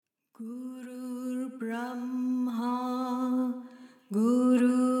Gurur Brahma,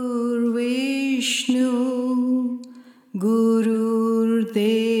 Gurur Vishnu, Gurur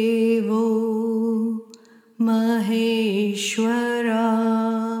Devo Maheshwara,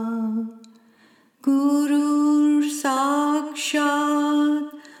 Gurur Sakshat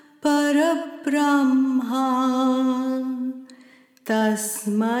Parabrahma,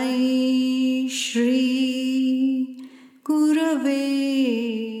 Tasmai Shri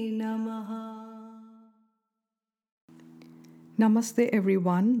Gurave Namaha. Namaste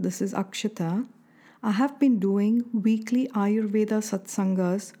everyone, this is Akshita. I have been doing weekly Ayurveda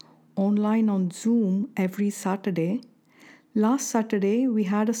satsangas online on Zoom every Saturday. Last Saturday, we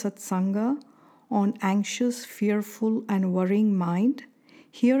had a satsanga on anxious, fearful, and worrying mind.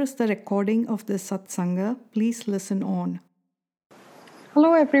 Here is the recording of this satsanga. Please listen on.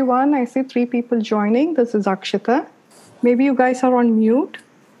 Hello everyone, I see 3 people joining. This is Akshita. Maybe you guys are on mute.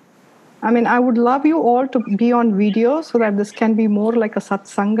 I would love you all to be on video so that this can be more like a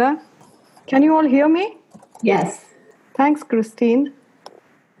satsanga. Can you all hear me? Yes. Thanks, Christine.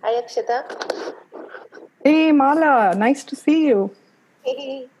 Hi, Akshita. Hey, Mala, nice to see you.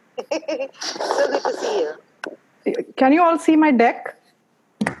 Hey. So good to see you. Can you all see my deck?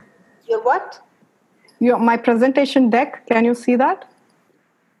 Your what? My presentation deck, can you see that?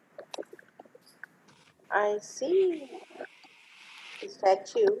 I see the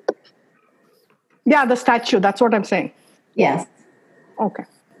statue. Yeah, the statue, that's what I'm saying. Yes. Okay.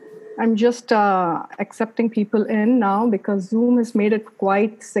 I'm just accepting people in now because Zoom has made it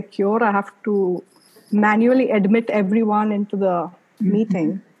quite secure. I have to manually admit everyone into the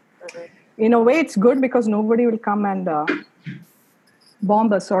meeting. Mm-hmm. In a way, it's good because nobody will come and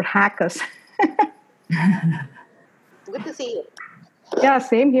bomb us or hack us. Good to see you. Yeah,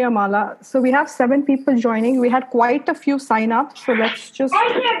 same here, Mala. So we have 7 people joining. We had quite a few sign up. So let's just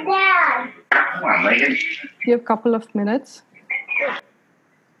give a couple of minutes.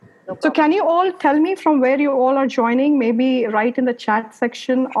 No So problem. can you all tell me from where you all are joining? Maybe write in the chat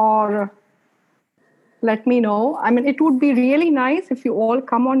section or let me know. It would be really nice if you all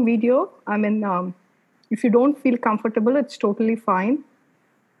come on video. If you don't feel comfortable, it's totally fine.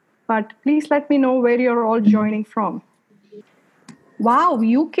 But please let me know where you're all joining from. Wow,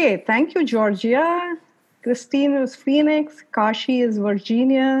 UK. Thank you, Georgia. Christine is Phoenix. Kashi is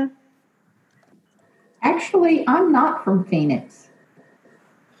Virginia. Actually, I'm not from Phoenix.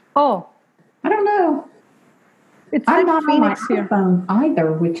 Oh, I don't know. it's I'm like not Phoenix on my here. iPhone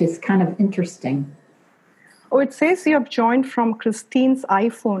either, which is kind of interesting. Oh, it says you have joined from Christine's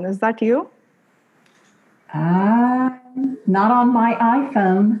iPhone. Is that you? Not on my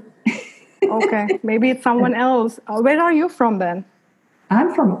iPhone. Okay, maybe it's someone else. Where are you from then?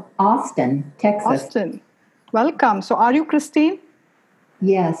 I'm from Austin, Texas. Austin. Welcome. So, are you Christine?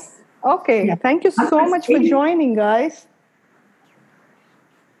 Yes. Okay, Yeah. thank you I'm so much for Christine. joining, guys.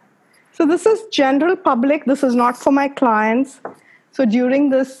 So, this is general public. This is not for my clients. So, during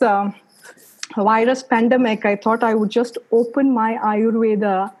this virus pandemic, I thought I would just open my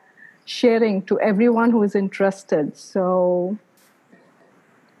Ayurveda sharing to everyone who is interested. So,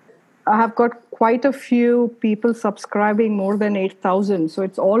 I have got quite a few people subscribing, more than 8,000. So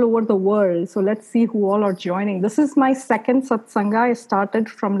it's all over the world. So let's see who all are joining. This is my second satsanga. I started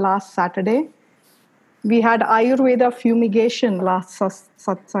from last Saturday. We had Ayurveda fumigation last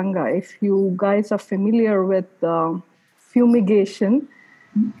satsanga. If you guys are familiar with fumigation,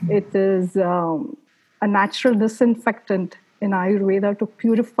 it is a natural disinfectant in Ayurveda to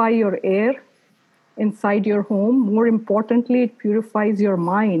purify your air inside your home. More importantly, it purifies your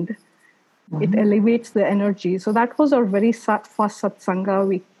mind. It elevates the energy. So that was our very first satsanga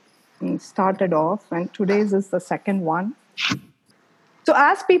we started off, and today's is the second one. So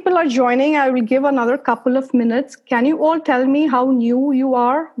as people are joining, I will give another couple of minutes. Can you all tell me how new you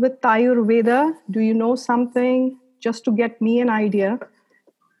are with Ayurveda? Do you know something just to get me an idea?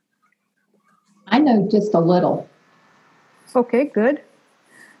 I know just a little. Okay, good.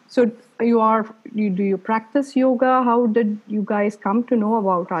 So do you practice yoga? How did you guys come to know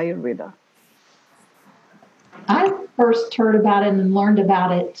about Ayurveda? I first heard about it and learned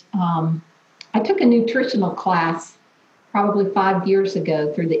about it. I took a nutritional class probably 5 years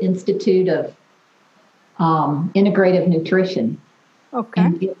ago through the Institute of Integrative Nutrition. Okay.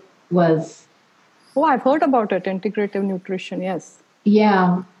 And it was... Oh, I've heard about it, integrative nutrition, yes.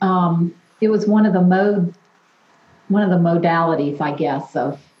 Yeah, it was one of the modalities, I guess,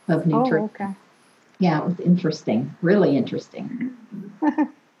 of nutrition. Oh, okay. Yeah, it was interesting, really interesting.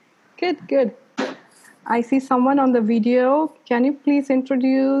 Good. I see someone on the video. Can you please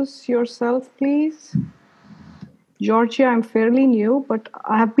introduce yourself, please? Georgia, I'm fairly new, but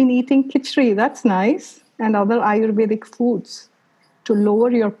I have been eating khichdi. That's nice. And other Ayurvedic foods to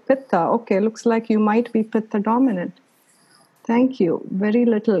lower your pitta. Okay, looks like you might be pitta dominant. Thank you. Very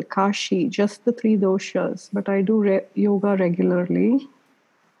little Kashi, just the three doshas, but I do yoga regularly.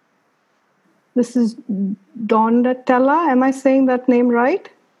 This is Donatella. Am I saying that name right?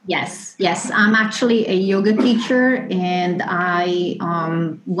 Yes, yes. I'm actually a yoga teacher, and I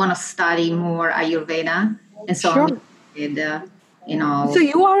want to study more Ayurveda, and so Sure. I'm interested, So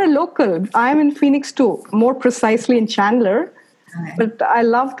you are a local. I'm in Phoenix too, more precisely in Chandler. Okay. But I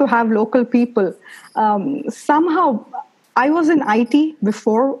love to have local people. Somehow, I was in IT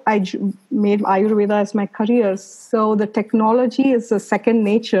before I made Ayurveda as my career. So the technology is a second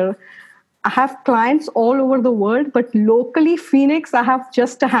nature. I have clients all over the world, but locally, Phoenix, I have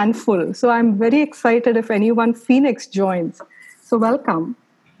just a handful. So I'm very excited if anyone Phoenix joins. So welcome.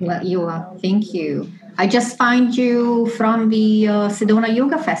 Well, you are. Thank you. I just find you from the Sedona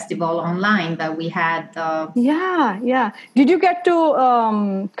Yoga Festival online that we had. Yeah. Did you get to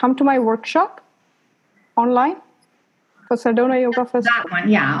come to my workshop online for Sedona Yoga Festival? That one,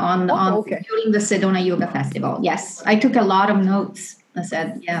 yeah, Okay. during the Sedona Yoga Festival. Yes, I took a lot of notes. I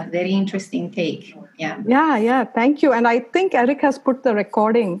said, yeah, very interesting take. Yeah. Yeah. Thank you. And I think Eric has put the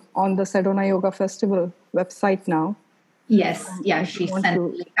recording on the Sedona Yoga Festival website now. Yes, yeah, she sent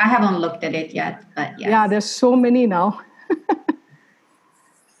it. I haven't looked at it yet, but yes. Yeah, there's so many now.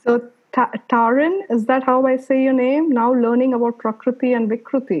 So Taran, is that how I say your name? Now learning about Prakriti and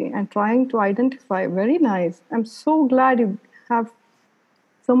Vikruti and trying to identify. Very nice. I'm so glad you have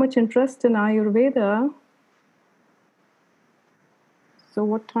so much interest in Ayurveda. So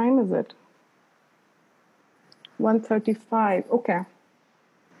what time is it? 1:35. Okay.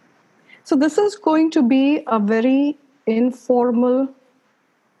 So this is going to be a very informal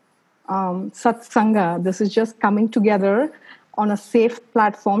satsanga. This is just coming together on a safe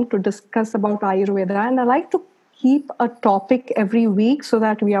platform to discuss about Ayurveda. And I like to keep a topic every week so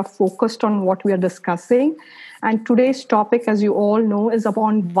that we are focused on what we are discussing. And today's topic, as you all know, is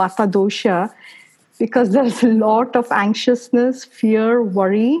upon Vata dosha, because there's a lot of anxiousness, fear,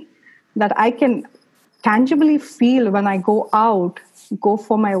 worry that I can tangibly feel when I go out, go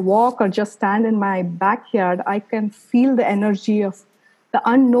for my walk, or just stand in my backyard. I can feel the energy of the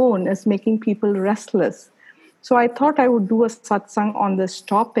unknown is making people restless. So I thought I would do a satsang on this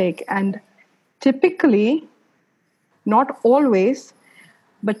topic. And typically, not always,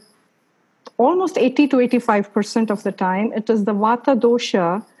 but almost 80 to 85% of the time, it is the Vata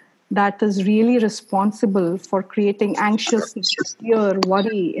dosha that is really responsible for creating anxiousness, fear,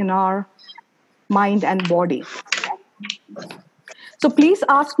 worry in our mind and body. So please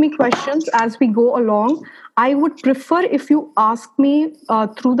ask me questions as we go along. I would prefer if you ask me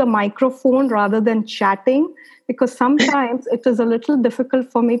through the microphone rather than chatting, because sometimes it is a little difficult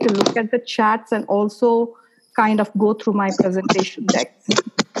for me to look at the chats and also kind of go through my presentation decks.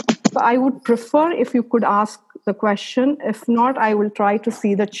 So I would prefer if you could ask the question. If not, I will try to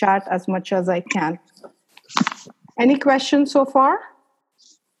see the chat as much as I can. Any questions so far?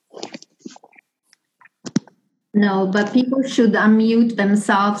 No, but people should unmute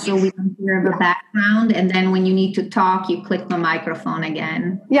themselves so we can hear the background. And then when you need to talk, you click the microphone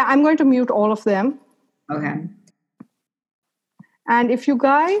again. Yeah, I'm going to mute all of them. Okay. And if you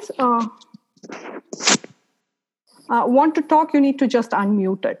guys want to talk, you need to just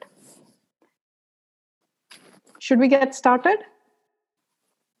unmute it. Should we get started?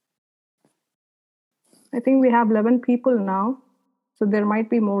 I think we have 11 people now, so there might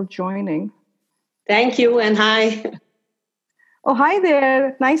be more joining. Thank you and hi. Oh, hi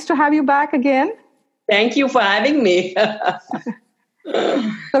there. Nice to have you back again. Thank you for having me.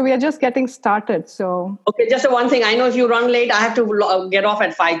 So we are just getting started. So okay, just one thing. I know if you run late, I have to get off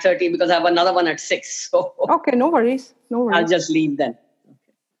at 5:30 because I have another one at 6. So okay, no worries. I'll just leave then.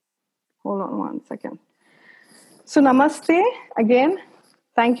 Okay. Hold on one second. So namaste again.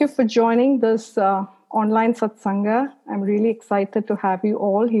 Thank you for joining this online satsanga. I'm really excited to have you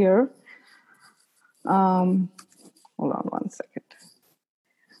all here. Hold on one second.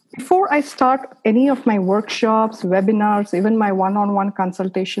 Before I start any of my workshops, webinars, even my one-on-one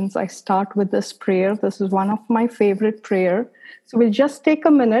consultations, I start with this prayer. This is one of my favorite prayer. So we'll just take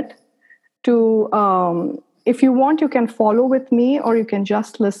a minute to, if you want, you can follow with me or you can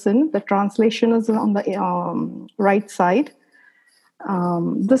just listen. The translation is on the right side.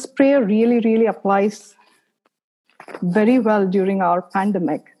 This prayer really applies very well during our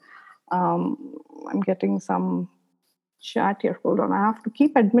pandemic. I'm getting some chat here. Hold on. I have to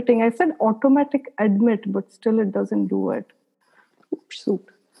keep admitting. I said automatic admit, but still it doesn't do it. Oops, shoot.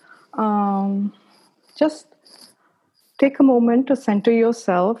 Just take a moment to center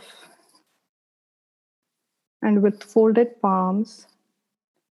yourself, and with folded palms,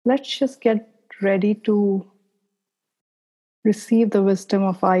 let's just get ready to receive the wisdom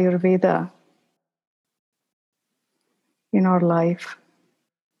of Ayurveda in our life.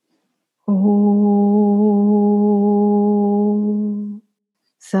 Om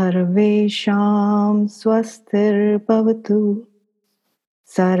Sarvesham Swastir Bhavatu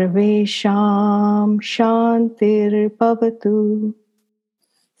Sarvesham Shantir Bhavatu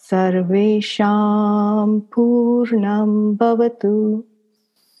Sarvesham Purnam Bhavatu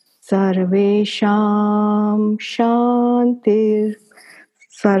Sarvesham Shantir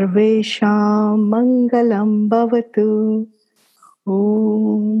Sarvesham Mangalam Bhavatu.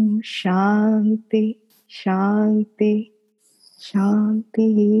 Om Shanti Shanti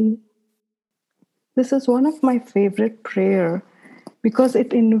Shanti. This is one of my favorite prayer because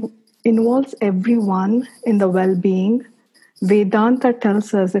it involves everyone in the well-being. Vedanta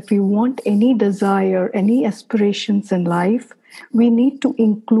tells us if we want any desire, any aspirations in life, we need to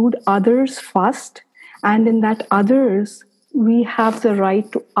include others first. And in that others, we have the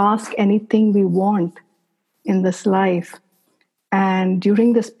right to ask anything we want in this life. And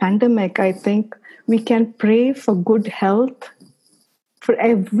during this pandemic, I think we can pray for good health for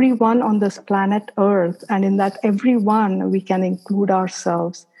everyone on this planet Earth. And in that everyone, we can include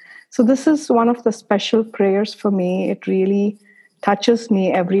ourselves. So this is one of the special prayers for me. It really touches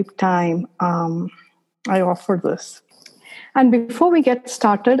me every time I offer this. And before we get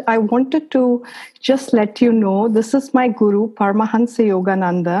started, I wanted to just let you know, this is my guru, Paramahansa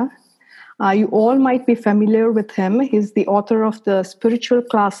Yogananda. You all might be familiar with him. He's the author of the spiritual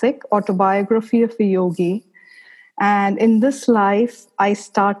classic, Autobiography of a Yogi. And in this life, I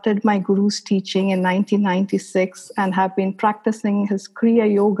started my guru's teaching in 1996 and have been practicing his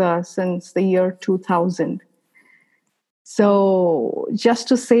Kriya Yoga since the year 2000. So just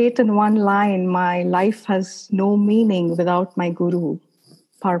to say it in one line, my life has no meaning without my guru,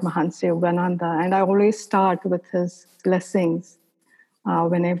 Paramahansa Yogananda. And I always start with his blessings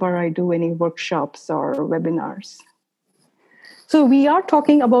whenever I do any workshops or webinars. So we are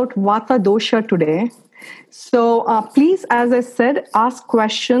talking about Vata dosha today. So please, as I said, ask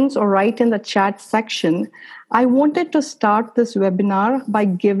questions or write in the chat section. I wanted to start this webinar by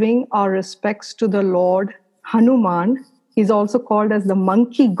giving our respects to the Lord Hanuman. He's also called as the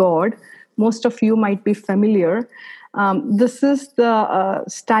monkey god. Most of you might be familiar. This is the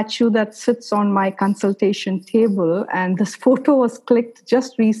statue that sits on my consultation table, and this photo was clicked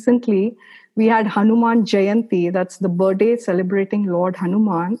just recently. We had Hanuman Jayanti, that's the birthday celebrating Lord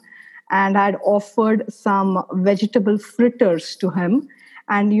Hanuman, and I had offered some vegetable fritters to him.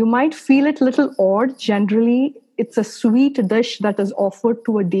 And you might feel it a little odd. Generally, it's a sweet dish that is offered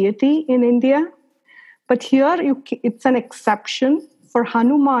to a deity in India. But here, it's an exception. For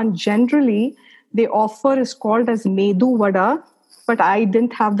Hanuman, generally, the offer is called as Medu Vada, but I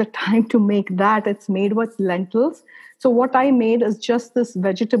didn't have the time to make that. It's made with lentils. So what I made is just this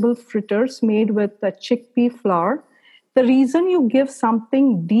vegetable fritters made with chickpea flour. The reason you give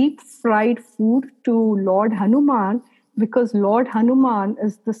something deep fried food to Lord Hanuman, because Lord Hanuman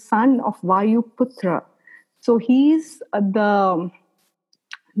is the son of Vayuputra. So he's the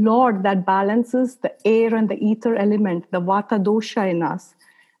Lord that balances the air and the ether element, the Vata dosha in us.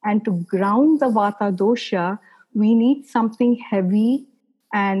 And to ground the Vata dosha, we need something heavy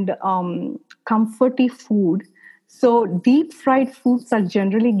and comforty food. So deep fried foods are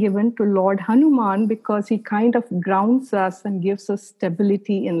generally given to Lord Hanuman because he kind of grounds us and gives us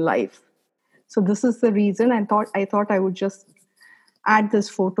stability in life. So this is the reason I thought I would just add this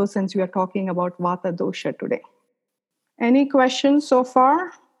photo since we are talking about Vata dosha today. Any questions so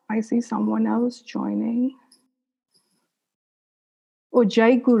far? I see someone else joining. Oh,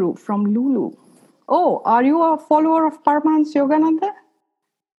 Jai Guru from Lulu. Oh, are you a follower of Paramahansa Yogananda?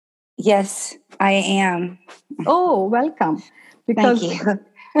 Yes, I am. Oh, welcome. Because Thank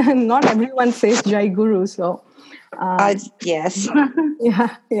you. not everyone says Jai Guru, so. Yes.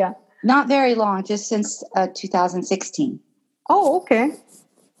 Yeah. Not very long, just since 2016. Oh, okay.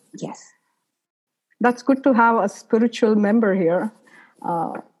 Yes. That's good to have a spiritual member here.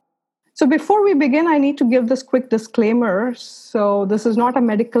 So before we begin, I need to give this quick disclaimer. So this is not a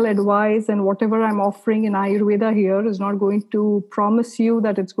medical advice, and whatever I'm offering in Ayurveda here is not going to promise you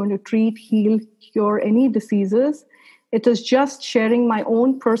that it's going to treat, heal, cure any diseases. It is just sharing my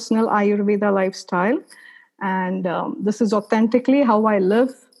own personal Ayurveda lifestyle. And this is authentically how I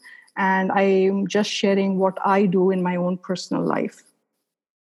live. And I'm just sharing what I do in my own personal life.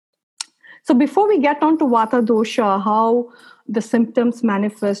 So before we get on to Vata dosha, how the symptoms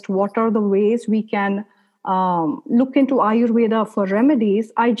manifest, what are the ways we can look into Ayurveda for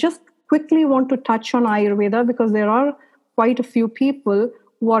remedies, I just quickly want to touch on Ayurveda because there are quite a few people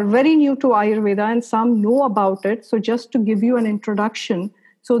who are very new to Ayurveda and some know about it. So just to give you an introduction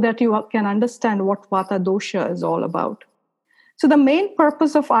so that you can understand what Vata dosha is all about. So the main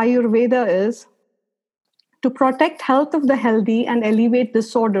purpose of Ayurveda is to protect health of the healthy and alleviate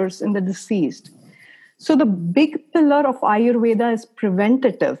disorders in the deceased. So the big pillar of Ayurveda is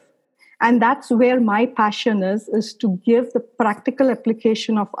preventative. And that's where my passion is to give the practical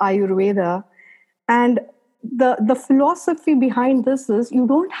application of Ayurveda. And the philosophy behind this is you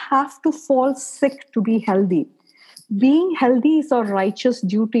don't have to fall sick to be healthy. Being healthy is our righteous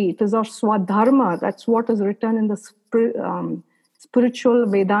duty. It is our swadharma. That's what is written in the spiritual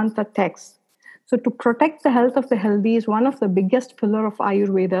Vedanta text. So to protect the health of the healthy is one of the biggest pillar of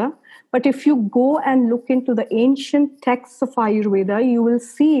Ayurveda. But if you go and look into the ancient texts of Ayurveda, you will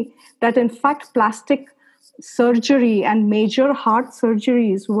see that in fact plastic surgery and major heart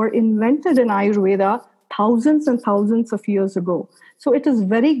surgeries were invented in Ayurveda thousands and thousands of years ago. So it is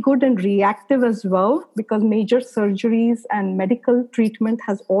very good and reactive as well because major surgeries and medical treatment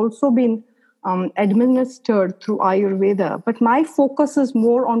has also been administered through Ayurveda. But my focus is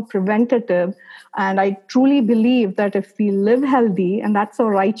more on preventative. And I truly believe that if we live healthy, and that's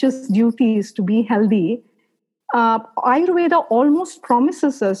our righteous duty is to be healthy, Ayurveda almost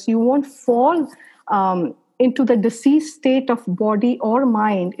promises us you won't fall into the diseased state of body or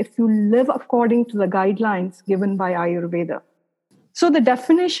mind if you live according to the guidelines given by Ayurveda. So the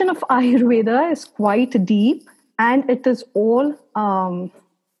definition of Ayurveda is quite deep and it is all...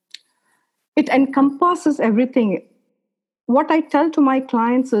 it encompasses everything. What I tell to my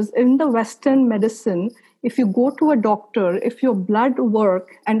clients is in the Western medicine, if you go to a doctor, if your blood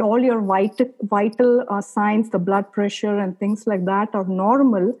work and all your vital signs, the blood pressure and things like that are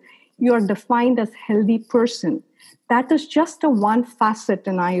normal, you are defined as healthy person. That is just a one facet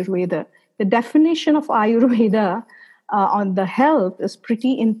in Ayurveda. The definition of Ayurveda on the health is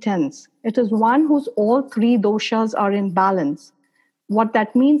pretty intense. It is one whose all three doshas are in balance. What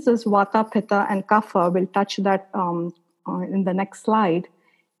that means is Vata, Pitta, and Kapha. We'll touch that in the next slide.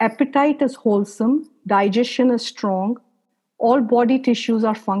 Appetite is wholesome. Digestion is strong. All body tissues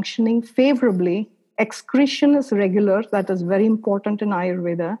are functioning favorably. Excretion is regular. That is very important in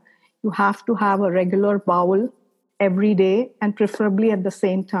Ayurveda. You have to have a regular bowel every day and preferably at the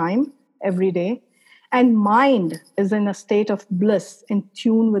same time every day. And mind is in a state of bliss, in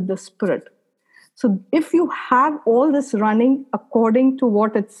tune with the spirit. So if you have all this running according to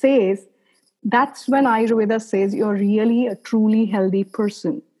what it says, that's when Ayurveda says you're really a truly healthy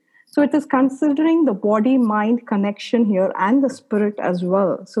person. So it is considering the body-mind connection here and the spirit as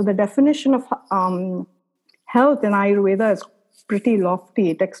well. So the definition of health in Ayurveda is pretty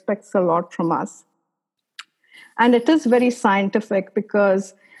lofty. It expects a lot from us. And it is very scientific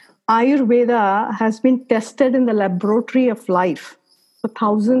because Ayurveda has been tested in the laboratory of life for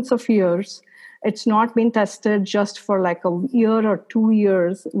thousands of years. It's not been tested just for like a year or 2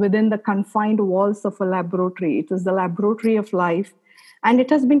 years within the confined walls of a laboratory. It is the laboratory of life. And it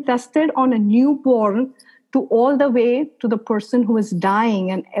has been tested on a newborn to all the way to the person who is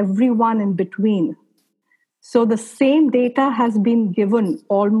dying and everyone in between. So the same data has been given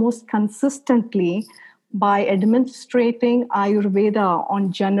almost consistently by administrating Ayurveda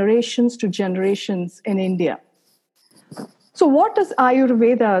on generations to generations in India. So what is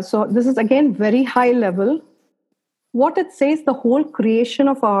Ayurveda? So this is again very high level. What it says, the whole creation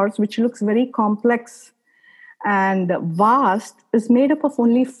of ours, which looks very complex and vast, is made up of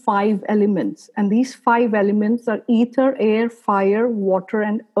only 5 elements. And these 5 elements are ether, air, fire, water,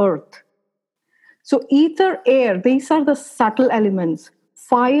 and earth. So ether, air, these are the subtle elements.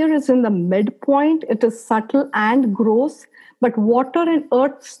 Fire is in the midpoint. It is subtle and gross. But water and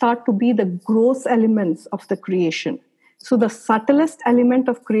earth start to be the gross elements of the creation. So the subtlest element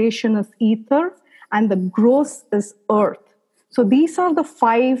of creation is ether and the gross is earth. So these are the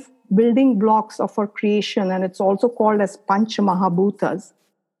 5 building blocks of our creation, and it's also called as Panch Mahabhutas.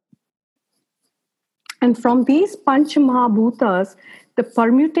 And from these Panch Mahabhutas, the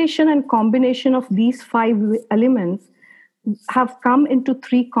permutation and combination of these 5 elements have come into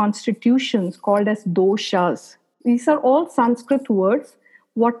 3 constitutions called as doshas. These are all Sanskrit words.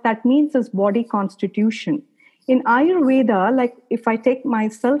 What that means is body constitution. In Ayurveda, like if I take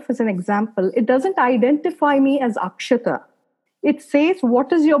myself as an example, it doesn't identify me as Akshata. It says,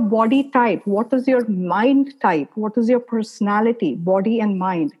 what is your body type? What is your mind type? What is your personality, body and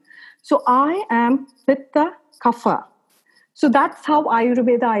mind? So I am Pitta Kapha. So that's how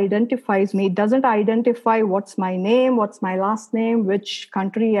Ayurveda identifies me. It doesn't identify what's my name, what's my last name, which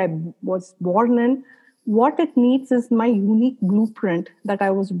country I was born in. What it needs is my unique blueprint that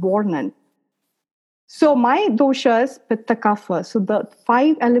I was born in. So my dosha is Pitta Kapha. So the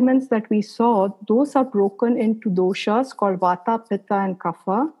 5 elements that we saw, those are broken into doshas called Vata, Pitta, and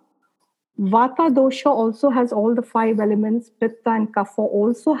Kapha. Vata dosha also has all the 5 elements. Pitta and Kapha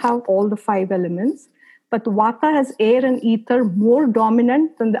also have all the 5 elements. But Vata has air and ether more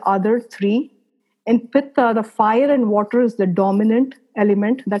dominant than the other 3. In Pitta, the fire and water is the dominant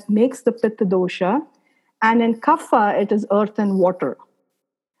element that makes the Pitta dosha. And in Kapha, it is earth and water.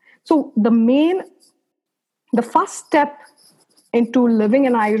 So the first step into living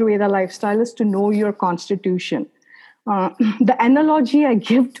an Ayurveda lifestyle is to know your constitution. The analogy I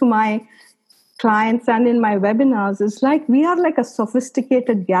give to my clients and in my webinars is like we are like a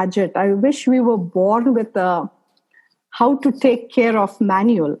sophisticated gadget. I wish we were born with a how to take care of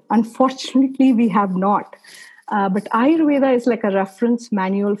manual. Unfortunately, we have not. But Ayurveda is like a reference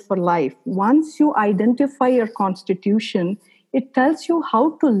manual for life. Once you identify your constitution, it tells you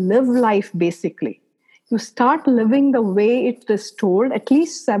how to live life basically. You start living the way it is told, at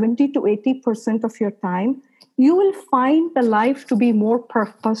least 70 to 80% of your time, you will find the life to be more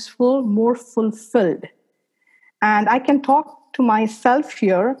purposeful, more fulfilled. And I can talk to myself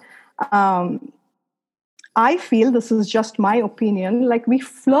here. I feel, this is just my opinion, like we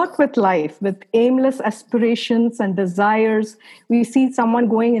flirt with life with aimless aspirations and desires. We see someone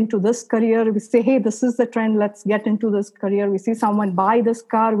going into this career. We say, hey, this is the trend. Let's get into this career. We see someone buy this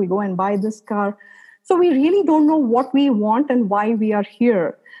car. We go and buy this car. So we really don't know what we want and why we are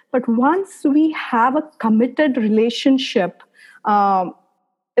here. But once we have a committed relationship,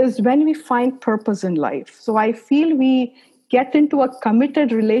 is when we find purpose in life. So I feel we get into a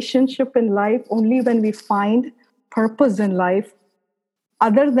committed relationship in life only when we find purpose in life.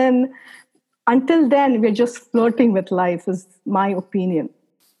 Until then, we're just flirting with life, is my opinion.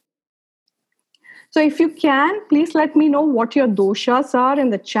 So if you can, please let me know what your doshas are in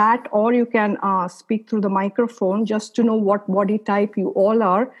the chat, or you can speak through the microphone just to know what body type you all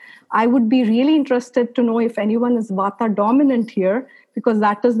are. I would be really interested to know if anyone is Vata dominant here, because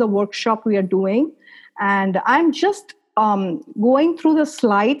that is the workshop we are doing. And I'm just going through the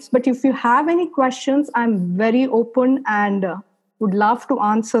slides, but if you have any questions, I'm very open and would love to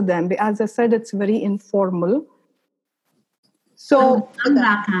answer them. As I said, it's very informal. So I'm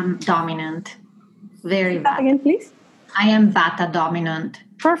Vata dominant. Very Vata. Again, please. I am Vata dominant.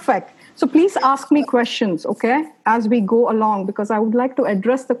 Perfect. So please ask me questions, okay, as we go along, because I would like to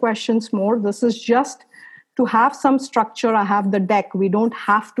address the questions more. This is just to have some structure. I have the deck. We don't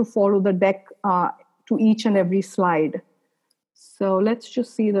have to follow the deck to each and every slide. So let's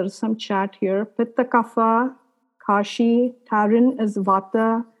just see. There's some chat here. Pitta Kapha, Kashi, Tarin is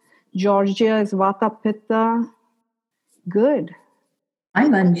Vata, Georgia is Vata Pitta. Good.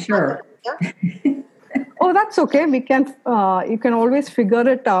 I'm unsure. Oh, that's okay. We can. You can always figure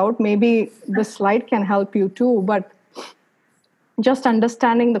it out. Maybe the slide can help you too. But just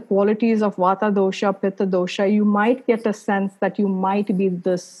understanding the qualities of Vata dosha, Pitta dosha, you might get a sense that you might be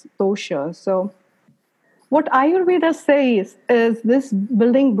this dosha. So, what Ayurveda says is this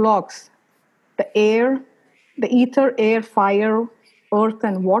building blocks: the air, the ether, air, fire, earth,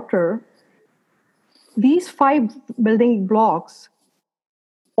 and water. These 5 building blocks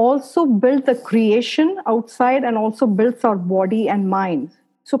also build the creation outside and also builds our body and mind.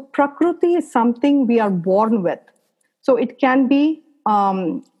 So Prakriti is something we are born with. So it can be,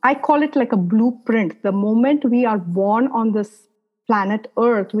 I call it like a blueprint. The moment we are born on this planet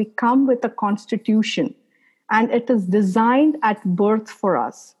Earth, we come with a constitution and it is designed at birth for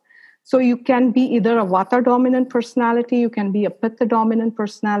us. So you can be either a Vata dominant personality, you can be a Pitta dominant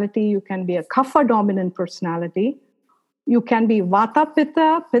personality, you can be a Kapha dominant personality. You can be Vata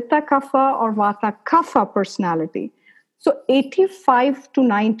Pitta, Pitta Kapha, or Vata Kapha personality. So 85 to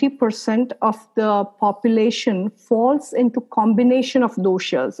 90% of the population falls into combination of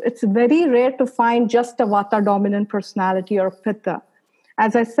doshas. It's very rare to find just a Vata dominant personality or Pitta.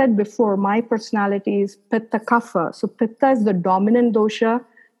 As I said before, my personality is Pitta Kapha. So Pitta is the dominant dosha,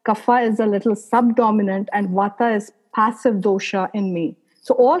 Kapha is a little subdominant, and Vata is passive dosha in me.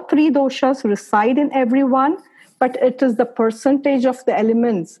 So all 3 doshas reside in everyone, but it is the percentage of the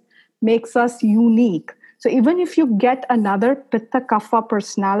elements makes us unique. So even if you get another Pitta Kapha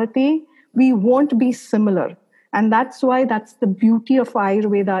personality, we won't be similar. And that's why that's the beauty of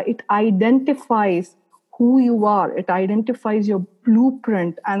Ayurveda. It identifies who you are. It identifies your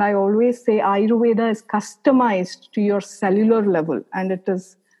blueprint. And I always say Ayurveda is customized to your cellular level, and it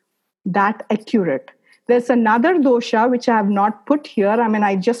is that accurate. There's another dosha, which I have not put here. I mean,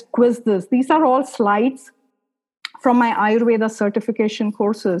 I just quizzed this. These are all slides from my Ayurveda certification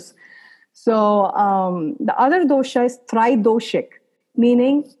courses. So the other dosha is tridoshic,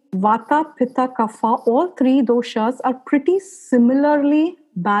 meaning Vata, Pitta, Kapha. All three doshas are pretty similarly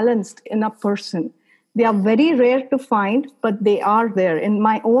balanced in a person. They are very rare to find, but they are there. In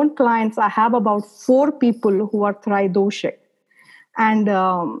my own clients, I have about 4 people who are tridoshic. And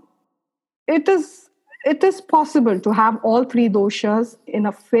it is possible to have all three doshas in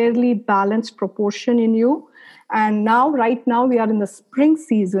a fairly balanced proportion in you. And right now we are in the spring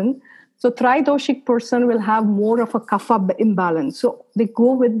season, so tridoshic person will have more of a kapha imbalance. So they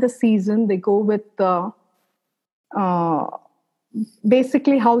go with the season, they go with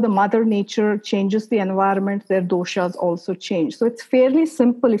basically how the mother nature changes the environment, their doshas also change. So it's fairly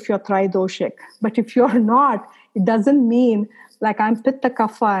simple if you're tridoshic, but if you're not, it doesn't mean like I'm pitta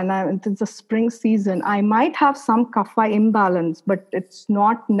kapha and it's the spring season. I might have some kapha imbalance, but it's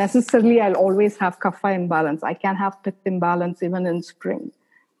not necessarily I'll always have kapha imbalance. I can have pitta imbalance even in spring.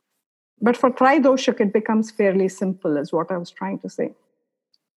 But for tridoshic, it becomes fairly simple, is what I was trying to say.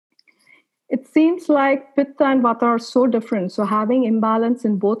 It seems like Pitta and Vata are so different. So having imbalance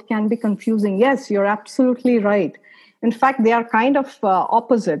in both can be confusing. Yes, you're absolutely right. In fact, they are kind of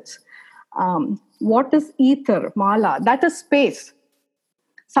opposites. What is ether, mala? That is space.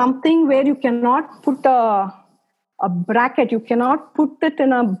 Something where you cannot put a bracket. You cannot put it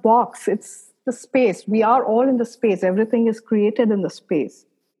in a box. It's the space. We are all in the space. Everything is created in the space.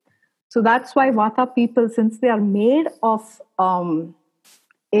 So that's why Vata people, since they are made of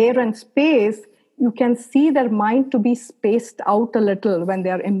air and space, you can see their mind to be spaced out a little when they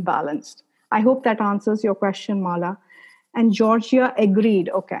are imbalanced. I hope that answers your question, Mala. And Georgia agreed.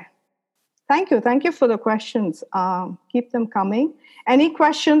 Okay. Thank you. Thank you for the questions. Keep them coming. Any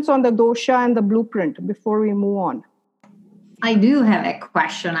questions on the dosha and the blueprint before we move on? I do have a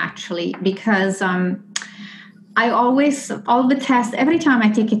question, actually, because I always, all the tests, every time I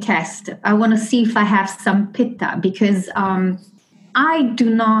take a test, I want to see if I have some pitta, because I do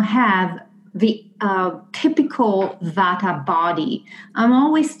not have the typical Vata body. I'm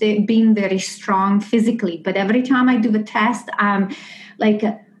always being very strong physically, but every time I do a test, I'm like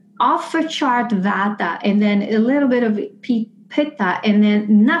off a chart Vata and then a little bit of Pitta and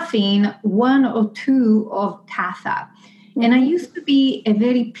then nothing, 1 or 2 of Kapha. And I used to be a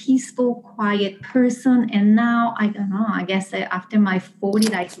very peaceful, quiet person. And now, I don't know, I guess after my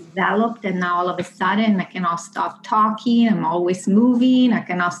 40s, I developed. And now all of a sudden, I cannot stop talking. I'm always moving. I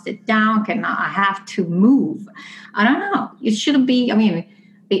cannot sit down. I have to move. I don't know. It should be, I mean,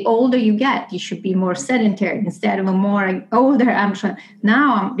 the older you get, you should be more sedentary instead of a more older.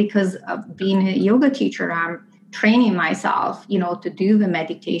 Now, because of being a yoga teacher, I'm training myself, to do the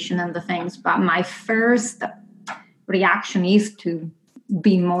meditation and the things. But my first reaction is to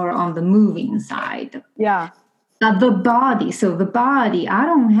be more on the moving side. Yeah. The body, I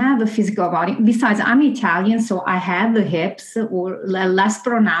don't have a physical body. Besides, I'm Italian, so I have the hips, or less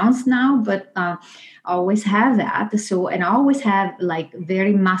pronounced now, but I always have that. So, and I always have like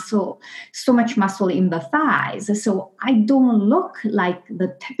so much muscle in the thighs. So I don't look like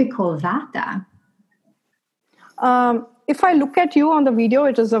the typical Vata. If I look at you on the video,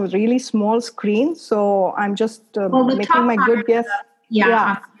 it is a really small screen. So I'm just making my good guess.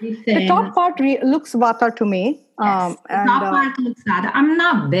 Yeah. The top part looks Vata to me. Yes, the top part looks Vata. I'm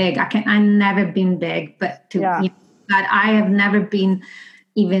not big. I've never been big, but I have never been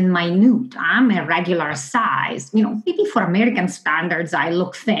even minute. I'm a regular size. Maybe for American standards, I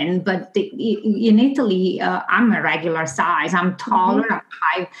look thin, but in Italy, I'm a regular size. I'm taller.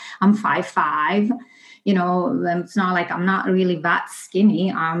 Mm-hmm. I'm 5'5". It's not like I'm not really that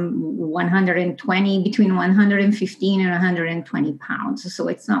skinny. I'm 120, between 115 and 120 pounds. So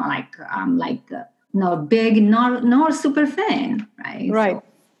it's not like I'm like not big, nor super thin, right? Right.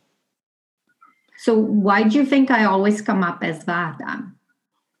 So why do you think I always come up as Vata?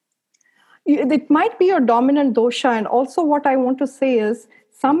 It might be your dominant dosha. And also what I want to say is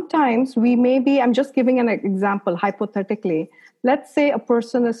sometimes I'm just giving an example hypothetically. Let's say a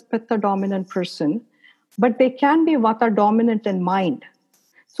person is Pitta dominant person, but they can be Vata dominant in mind.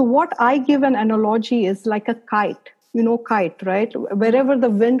 So what I give an analogy is like a kite. Kite, right? Wherever the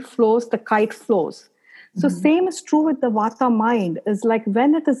wind flows, the kite flows. So same is true with the Vata mind, is like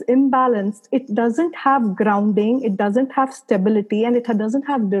when it is imbalanced, it doesn't have grounding, it doesn't have stability, and it doesn't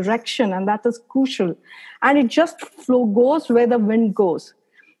have direction, and that is crucial. And it just goes where the wind goes.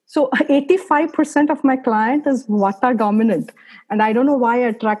 So 85% of my client is Vata dominant. And I don't know why I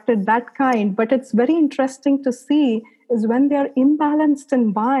attracted that kind, but it's very interesting to see is when they're imbalanced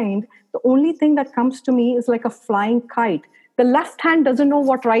in mind, the only thing that comes to me is like a flying kite. The left hand doesn't know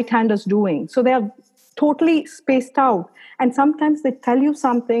what right hand is doing. So they are totally spaced out. And sometimes they tell you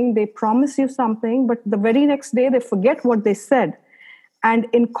something, they promise you something, but the very next day they forget what they said. And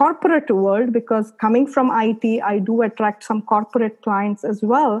in corporate world, because coming from IT, I do attract some corporate clients as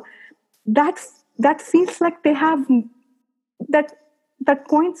well. That feels like they have that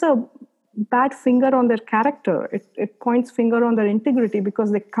points a bad finger on their character. It points finger on their integrity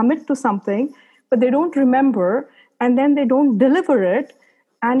because they commit to something, but they don't remember, and then they don't deliver it,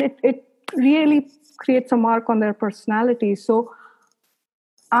 and it really creates a mark on their personality. So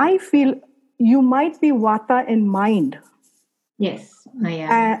I feel you might be Vata in mind. Yes, I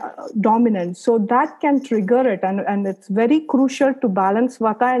am. Dominant. So that can trigger it. And it's very crucial to balance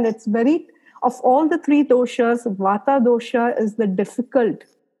Vata. And it's very, of all the three doshas, Vata dosha is the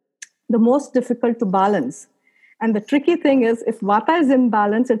most difficult to balance. And the tricky thing is, if Vata is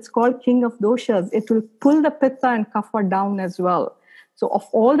imbalanced, it's called king of doshas. It will pull the Pitta and Kapha down as well. So of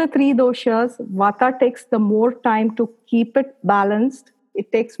all the three doshas, Vata takes the more time to keep it balanced.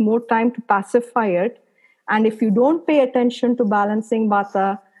 It takes more time to pacify it. And if you don't pay attention to balancing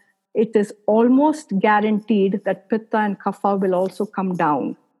Vata, it is almost guaranteed that Pitta and Kapha will also come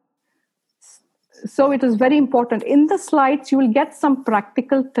down. So it is very important. In the slides, you will get some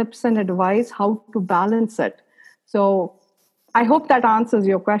practical tips and advice how to balance it. So I hope that answers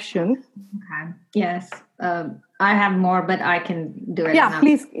your question. Okay. Yes. I have more, but I can do it. Yeah, now.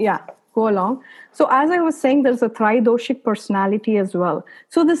 please. Yeah, go along. So as I was saying, there's a tridoshic personality as well.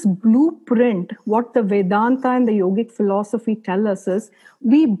 So this blueprint, what the Vedanta and the yogic philosophy tell us is,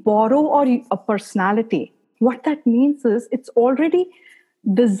 we borrow a personality. What that means is it's already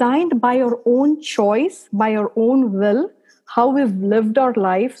designed by our own choice, by our own will, how we've lived our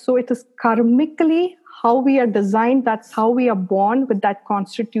life. So it is karmically how we are designed. That's how we are born with that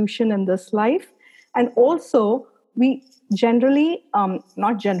constitution in this life. And also, we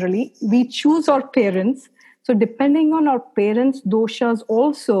we choose our parents. So depending on our parents' doshas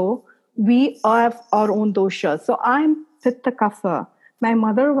also, we have our own doshas. So I'm Pitta Kapha. My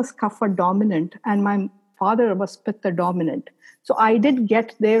mother was Kapha dominant and my father was Pitta dominant. So I did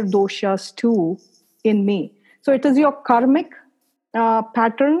get their doshas too in me. So it is your karmic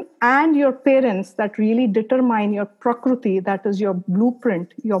pattern and your parents that really determine your prakriti, that is your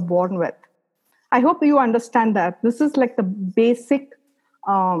blueprint you're born with. I hope you understand that. This is like the basic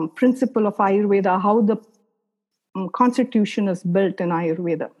principle of Ayurveda, how the constitution is built in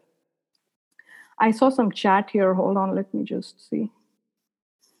Ayurveda. I saw some chat here. Hold on, let me just see.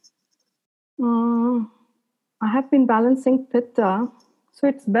 I have been balancing Pitta. So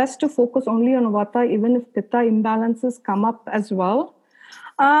it's best to focus only on Vata, even if Pitta imbalances come up as well.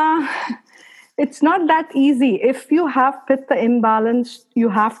 It's not that easy. If you have Pitta imbalance, you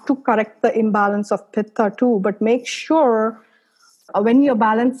have to correct the imbalance of Pitta too. But make sure when you're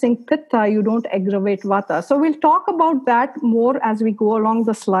balancing Pitta, you don't aggravate Vata. So we'll talk about that more as we go along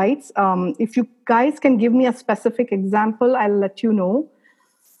the slides. If you guys can give me a specific example, I'll let you know.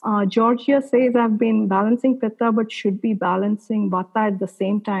 Georgia says, I've been balancing Pitta, but should be balancing Vata at the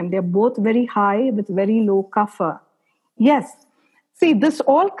same time. They're both very high with very low Kapha. Yes. See, this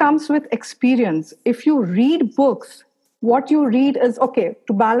all comes with experience. If you read books, what you read is, okay,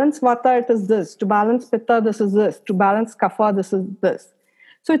 to balance Vata, it is this. To balance Pitta, this is this. To balance Kapha, this is this.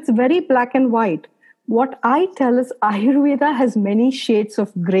 So it's very black and white. What I tell is Ayurveda has many shades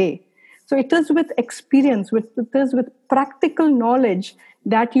of gray. So it is with experience, it is with practical knowledge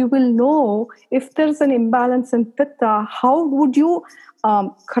that you will know if there's an imbalance in Pitta, how would you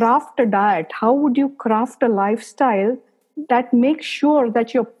craft a diet? How would you craft a lifestyle that makes sure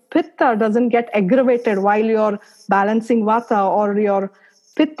that your Pitta doesn't get aggravated while you're balancing Vata, or your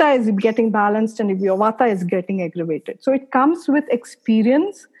Pitta is getting balanced and your Vata is getting aggravated. So it comes with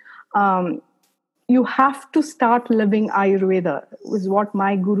experience. You have to start living Ayurveda, is what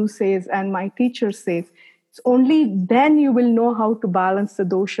my guru says and my teacher says. It's only then you will know how to balance the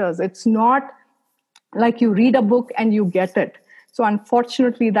doshas. It's not like you read a book and you get it. So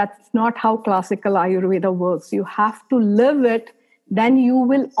unfortunately, that's not how classical Ayurveda works. You have to live it. Then you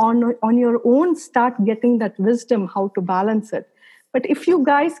will on your own start getting that wisdom how to balance it. But if you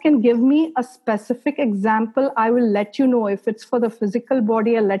guys can give me a specific example, I will let you know. If it's for the physical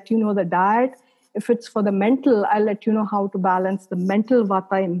body, I'll let you know the diet. If it's for the mental, I'll let you know how to balance the mental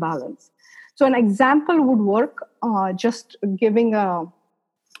Vata imbalance. So an example would work. Just giving a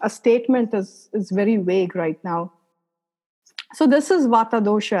statement is very vague right now. So this is Vata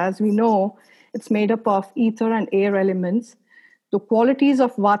dosha. As we know, it's made up of ether and air elements. The qualities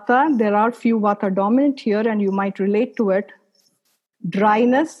of Vata, there are few Vata dominant here, and you might relate to it.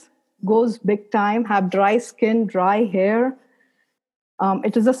 Dryness goes big time, have dry skin, dry hair,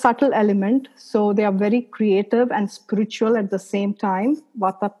 It is a subtle element, so they are very creative and spiritual at the same time.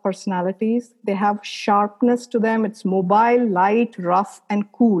 Vata personalities, they have sharpness to them. It's mobile, light, rough,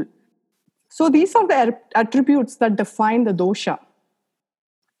 and cool. So these are the attributes that define the dosha.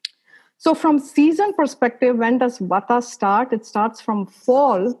 So from season perspective, when does Vata start? It starts from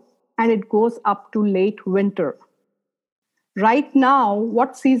fall and it goes up to late winter. Right now,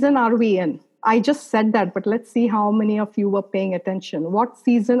 what season are we in? I just said that, but let's see how many of you were paying attention. What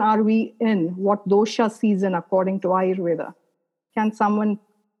season are we in? What dosha season according to Ayurveda? Can someone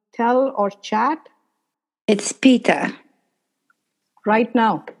tell or chat? It's Pitta. Right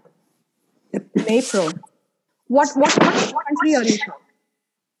now, in April. What country are you from?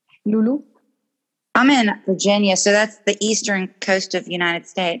 Lulu? I'm in Virginia, so that's the eastern coast of the United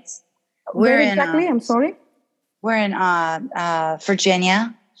States. Where exactly? I'm sorry? We're in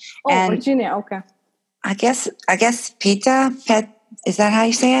Virginia. Oh, and Virginia, okay. I guess Pitta, is that how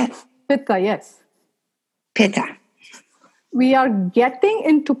you say it? Pitta, yes. Pitta. We are getting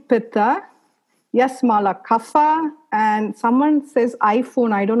into Pitta. Yes, Mala, Kapha. And someone says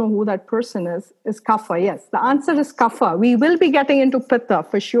iPhone, I don't know who that person is Kapha. Yes, the answer is Kapha. We will be getting into Pitta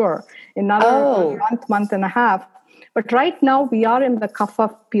for sure in another month and a half. But right now we are in the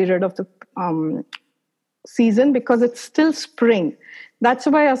Kapha period of the season because it's still spring. That's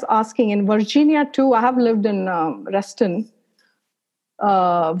why I was asking. In Virginia too, I have lived in Reston,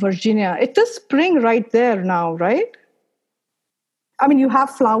 Virginia. It is spring right there now, right? I mean, you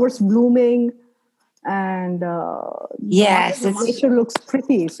have flowers blooming and yes, nature looks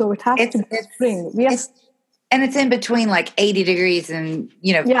pretty. So it has to be spring. And it's in between like 80 degrees and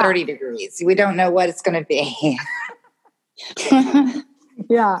 30 degrees. We don't know what it's going to be.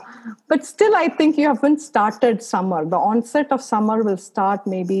 Yeah, but still, I think you haven't started summer. The onset of summer will start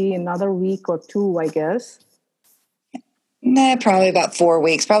maybe another week or two, I guess. No, probably about 4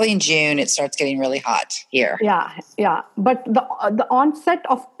 weeks. Probably in June, it starts getting really hot here. Yeah. But the onset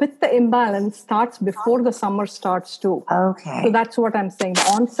of Pitta imbalance starts before the summer starts too. Okay. So that's what I'm saying.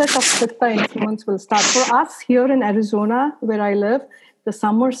 The onset of Pitta influence will start. For us here in Arizona, where I live, the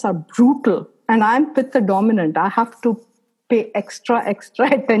summers are brutal. And I'm Pitta dominant. I have to pay extra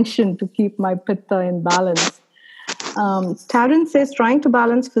attention to keep my Pitta in balance. Taryn says, trying to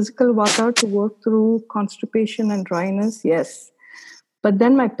balance physical Vata to work through constipation and dryness. Yes. But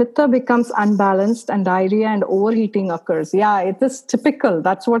then my Pitta becomes unbalanced and diarrhea and overheating occurs. Yeah, it is typical.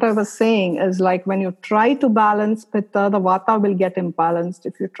 That's what I was saying is like when you try to balance Pitta, the Vata will get imbalanced.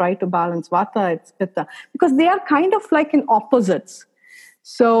 If you try to balance Vata, it's Pitta. Because they are kind of like in opposites.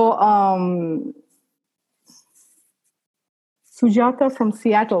 So, Sujata from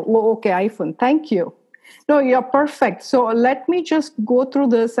Seattle. Oh, okay, iPhone. Thank you. No, you're perfect. So let me just go through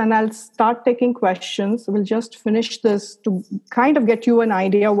this and I'll start taking questions. We'll just finish this to kind of get you an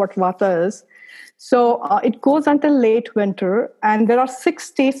idea what Vata is. So it goes until late winter. And there are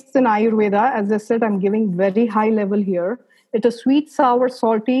 6 tastes in Ayurveda. As I said, I'm giving very high level here. It is sweet, sour,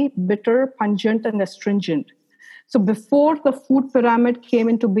 salty, bitter, pungent, and astringent. So before the food pyramid came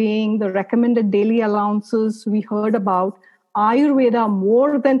into being, the recommended daily allowances we heard about, Ayurveda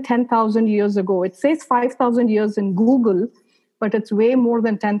more than 10,000 years ago. It says 5,000 years in Google, but it's way more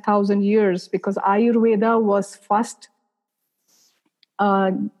than 10,000 years because Ayurveda was first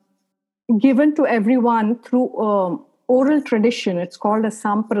given to everyone through oral tradition. It's called a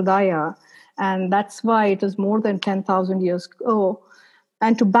sampradaya, and that's why it is more than 10,000 years ago.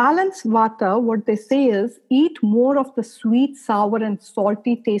 And to balance Vata, what they say is eat more of the sweet, sour, and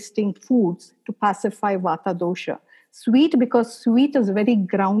salty tasting foods to pacify Vata dosha. Sweet because sweet is very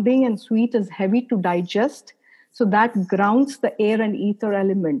grounding and sweet is heavy to digest. So that grounds the air and ether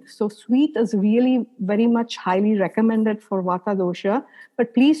element. So sweet is really very much highly recommended for Vata dosha.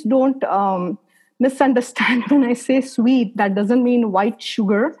 But please don't misunderstand when I say sweet. That doesn't mean white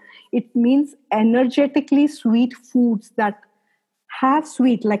sugar. It means energetically sweet foods that have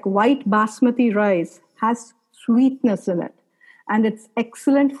sweet, like white basmati rice has sweetness in it. And it's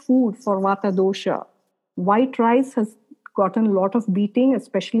excellent food for Vata dosha. White rice has gotten a lot of beating,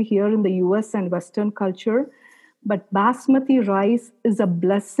 especially here in the US and Western culture. But basmati rice is a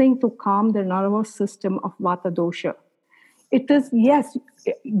blessing to calm the nervous system of Vata dosha. It is, yes,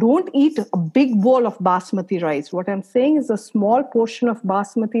 don't eat a big bowl of basmati rice. What I'm saying is a small portion of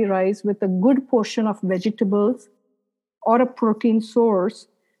basmati rice with a good portion of vegetables or a protein source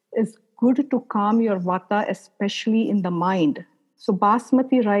is good to calm your Vata, especially in the mind. So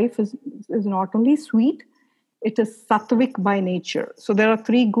basmati rice is not only sweet, it is sattvic by nature. So there are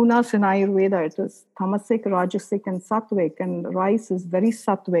 3 gunas in Ayurveda. It is tamasic, rajasic, and sattvic. And rice is very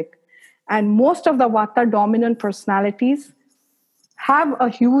sattvic. And most of the Vata dominant personalities have a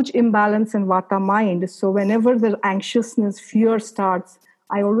huge imbalance in Vata mind. So whenever the anxiousness, fear starts,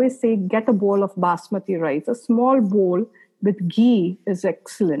 I always say get a bowl of basmati rice. A small bowl with ghee is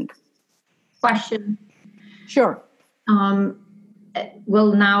excellent. Question. Sure.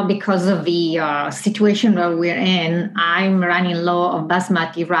 Well, now because of the situation where we're in, I'm running low of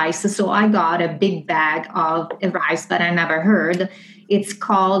basmati rice. So I got a big bag of a rice that I never heard. It's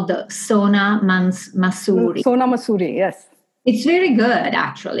called Sona Masuri. Sona Masuri, yes. It's very good,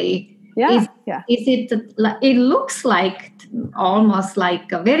 actually. Yeah, Is it? It looks like almost like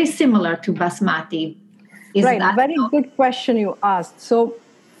very similar to basmati. Right. Very good question you asked. So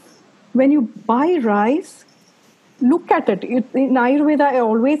when you buy rice, look at it. In Ayurveda, I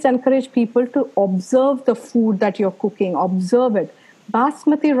always encourage people to observe the food that you're cooking. Observe it.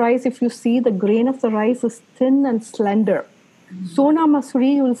 Basmati rice, if you see, the grain of the rice is thin and slender. Sona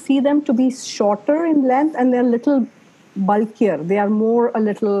Masuri, you'll see them to be shorter in length and they're a little bulkier. They are more a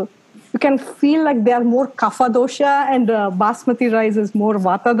little, you can feel like they are more kapha dosha, and basmati rice is more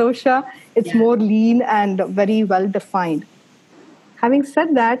vata dosha. It's more lean and very well defined. Having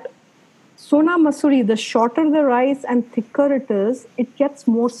said that, Sona Masuri, the shorter the rice and thicker it gets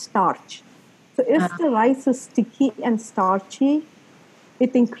more starch. So if the rice is sticky and starchy,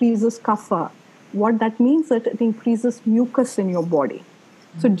 it increases kapha. What that means is it increases mucus in your body.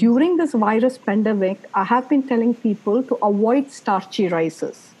 So during this virus pandemic, I have been telling people to avoid starchy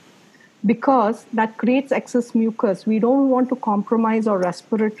rices because that creates excess mucus. We don't want to compromise our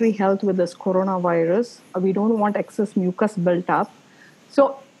respiratory health with this coronavirus. We don't want excess mucus built up.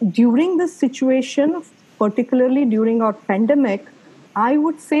 So during this situation, particularly during our pandemic, I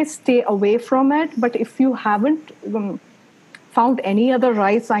would say stay away from it. But if you haven't found any other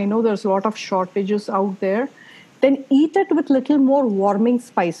rice, I know there's a lot of shortages out there, then eat it with little more warming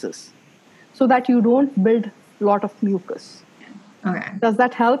spices so that you don't build a lot of mucus. Okay. Does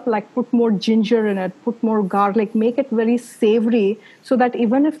that help? Like put more ginger in it, put more garlic, make it very savory so that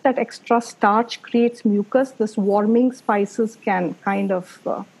even if that extra starch creates mucus, this warming spices can kind of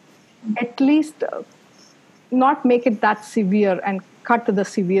at least not make it that severe and cut the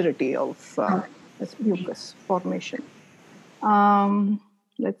severity of this mucus formation.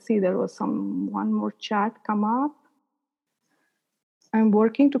 Let's see, there was one more chat come up. I'm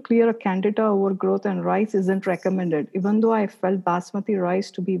working to clear a candida overgrowth and rice isn't recommended. Even though I felt basmati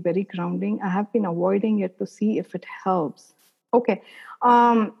rice to be very grounding, I have been avoiding it to see if it helps. Okay,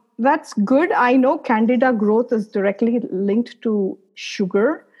 that's good. I know candida growth is directly linked to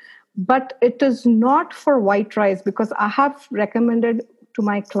sugar, but it is not for white rice because I have recommended to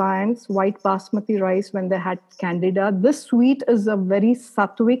my clients white basmati rice when they had candida. This sweet is a very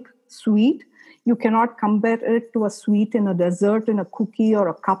sattvic sweet. You cannot compare it to a sweet in a dessert, in a cookie or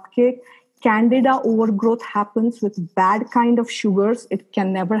a cupcake. Candida overgrowth happens with bad kind of sugars. It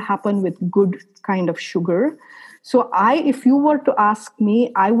can never happen with good kind of sugar. So if you were to ask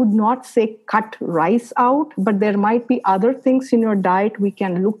me, I would not say cut rice out, but there might be other things in your diet we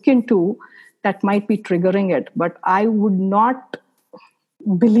can look into that might be triggering it. But I would not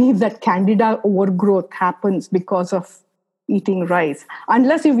believe that candida overgrowth happens because of eating rice,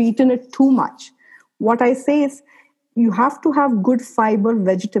 unless you've eaten it too much. What I say is you have to have good fiber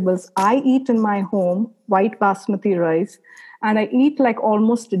vegetables. I eat in my home white basmati rice, and I eat like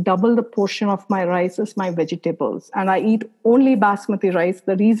almost double the portion of my rice as my vegetables. And I eat only basmati rice.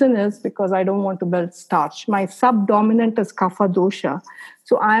 The reason is because I don't want to build starch. My subdominant is kapha dosha.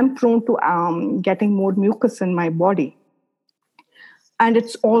 So I am prone to getting more mucus in my body. And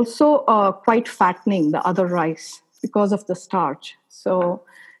it's also quite fattening, the other rice, because of the starch. So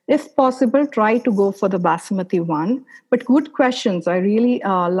if possible, try to go for the basmati one. But good questions. I really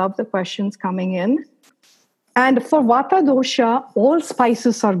love the questions coming in. And for vata dosha, all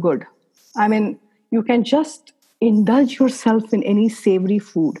spices are good. I mean, you can just indulge yourself in any savory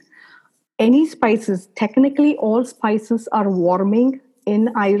food. Any spices, technically all spices are warming in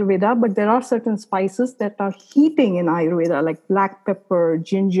Ayurveda, but there are certain spices that are heating in Ayurveda, like black pepper,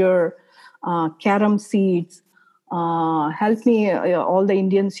 ginger, carom seeds, help me, all the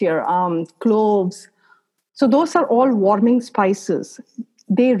Indians here, cloves. So those are all warming spices.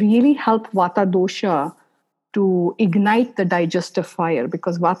 They really help vata dosha to ignite the digestive fire,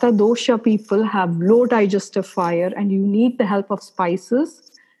 because vata dosha people have low digestive fire, and you need the help of spices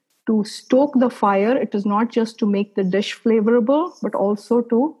to stoke the fire. It is not just to make the dish flavorable, but also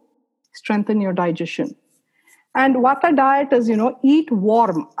to strengthen your digestion. And vata diet is, eat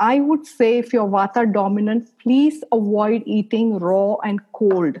warm. I would say if you're vata dominant, please avoid eating raw and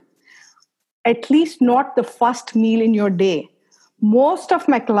cold. At least not the first meal in your day. most of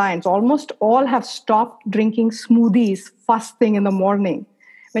my clients, almost all, have stopped drinking smoothies first thing in the morning.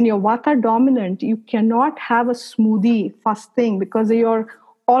 When you're Vata dominant, you cannot have a smoothie first thing because you're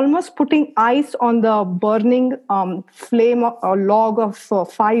almost putting ice on the burning flame or log of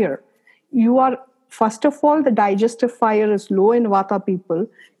fire. You are, first of all, the digestive fire is low in Vata people.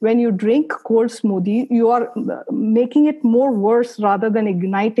 When you drink cold smoothie, you are making it more worse rather than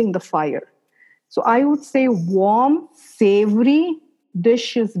igniting the fire. So I would say warm, savory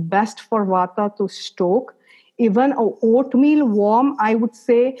dish is best for Vata to stoke. Even a oatmeal warm, I would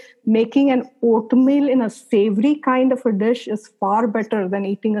say making an oatmeal in a savory kind of a dish is far better than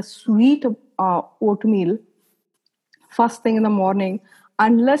eating a sweet oatmeal first thing in the morning.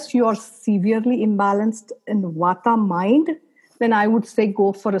 Unless you are severely imbalanced in Vata mind, then I would say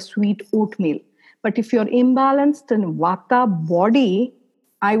go for a sweet oatmeal. But if you're imbalanced in Vata body,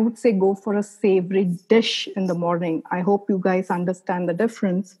 I would say go for a savory dish in the morning. I hope you guys understand the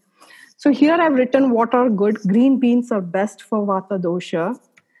difference. So here I've written what are good. Green beans are best for Vata dosha.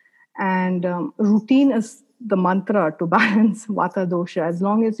 And routine is the mantra to balance Vata dosha. As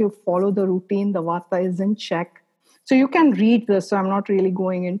long as you follow the routine, the Vata is in check. So you can read this. So I'm not really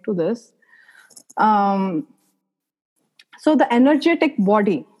going into this. So the energetic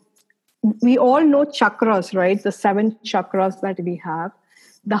body. We all know chakras, right? The 7 chakras that we have.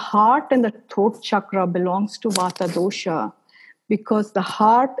 The heart and the throat chakra belongs to Vata dosha because the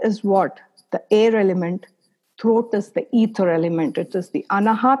heart is what? The air element. Throat is the ether element. It is the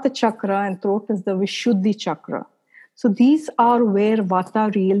Anahata chakra and throat is the Vishuddhi chakra. So these are where Vata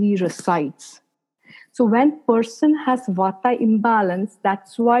really resides. So when person has Vata imbalance,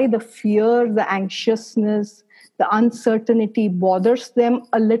 that's why the fear, the anxiousness, the uncertainty bothers them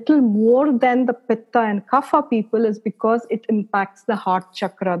a little more than the Pitta and Kapha people is because it impacts the heart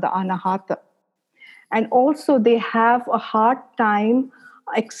chakra, the Anahata. And also they have a hard time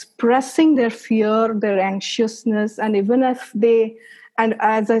expressing their fear, their anxiousness, and even if they, and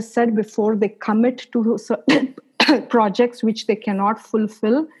as I said before, they commit to certain projects which they cannot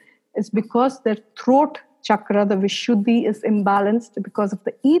fulfill, it's because their throat chakra, the Vishuddhi, is imbalanced because of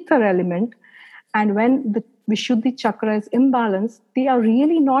the ether element. And when the Vishuddhi chakra is imbalanced, they are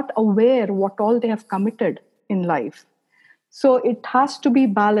really not aware what all they have committed in life. So it has to be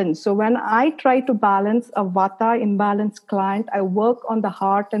balanced. So when I try to balance a Vata imbalanced client, I work on the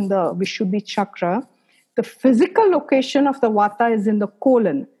heart and the Vishuddhi chakra. The physical location of the Vata is in the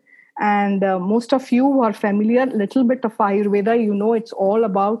colon. And most of you who are familiar, little bit of Ayurveda, you know it's all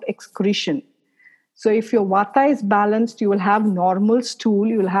about excretion. So if your Vata is balanced, you will have normal stool,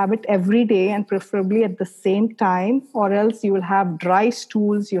 you will have it every day and preferably at the same time, or else you will have dry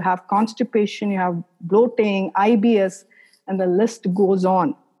stools, you have constipation, you have bloating, IBS, and the list goes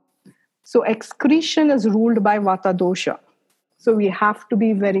on. So excretion is ruled by Vata dosha. So we have to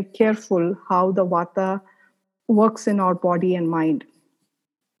be very careful how the Vata works in our body and mind.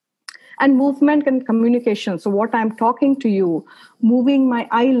 And movement and communication. So what I'm talking to you, moving my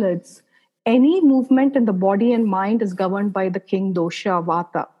eyelids, any movement in the body and mind is governed by the king dosha,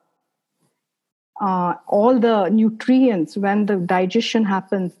 Vata. All the nutrients, when the digestion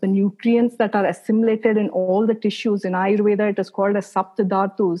happens, the nutrients that are assimilated in all the tissues, in Ayurveda, it is called as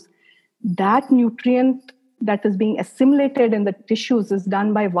Saptadhatus. That nutrient that is being assimilated in the tissues is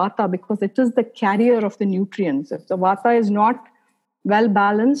done by Vata because it is the carrier of the nutrients. If the Vata is not well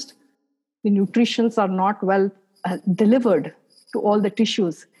balanced, the nutrients are not well delivered to all the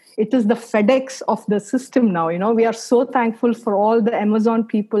tissues. It is the FedEx of the system now. You know, we are so thankful for all the Amazon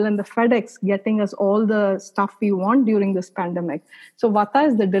people and the FedEx getting us all the stuff we want during this pandemic. So Vata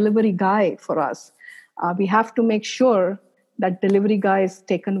is the delivery guy for us. We have to make sure that delivery guy is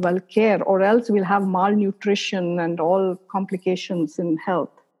taken well care, or else we'll have malnutrition and all complications in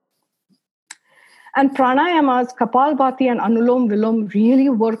health. And pranayamas, Kapalbhati and Anulom Vilom really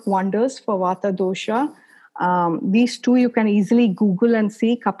work wonders for Vata dosha. These two you can easily Google and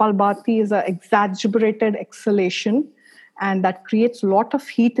see. Kapalbhati is an exaggerated exhalation and that creates a lot of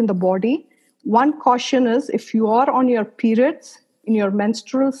heat in the body. One caution is if you are on your periods, in your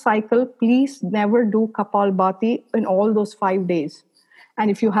menstrual cycle, please never do Kapalbhati in all those 5 days.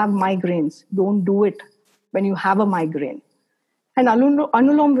 And if you have migraines, don't do it when you have a migraine. And Anulom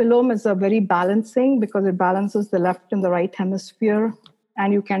Vilom is a very balancing because it balances the left and the right hemisphere.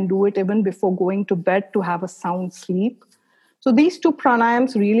 And you can do it even before going to bed to have a sound sleep. So these two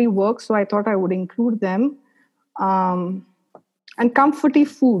pranayams really work. So I thought I would include them. And comforty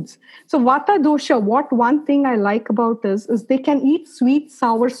foods. So Vata dosha, what one thing I like about this is they can eat sweet,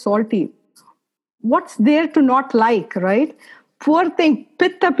 sour, salty. What's there to not like, right? Poor thing,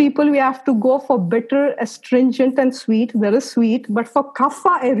 Pitta people, we have to go for bitter, astringent, and sweet. There is sweet, but for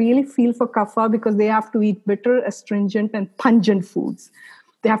Kapha, I really feel for Kapha because they have to eat bitter, astringent, and pungent foods.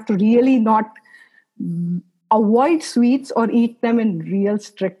 They have to really not avoid sweets or eat them in real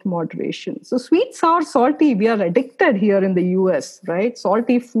strict moderation. So sweet, sour, salty, we are addicted here in the US, right?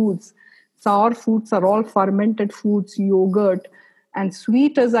 Salty foods, sour foods are all fermented foods, yogurt. And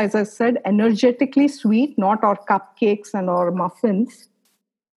sweet is, as I said, energetically sweet, not our cupcakes and our muffins.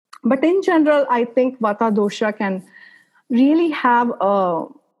 But in general, I think Vata dosha can really have a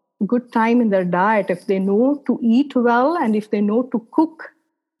good time in their diet if they know to eat well and if they know to cook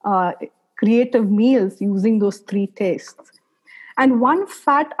creative meals using those three tastes. And one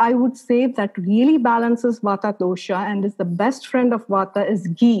fat I would say that really balances Vata dosha and is the best friend of Vata is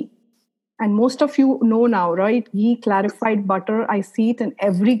ghee. And most of you know now, right? Ghee, clarified butter. I see it in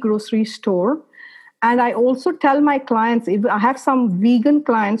every grocery store. And I also tell my clients, if I have some vegan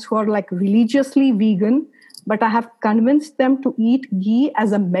clients who are like religiously vegan, but I have convinced them to eat ghee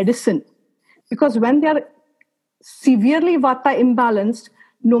as a medicine. Because when they're severely Vata imbalanced,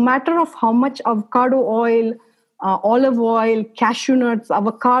 no matter of how much avocado oil, olive oil, cashew nuts,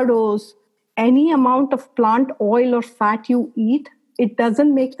 avocados, any amount of plant oil or fat you eat, it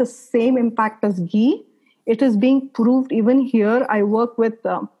doesn't make the same impact as ghee. It is being proved even here. I work with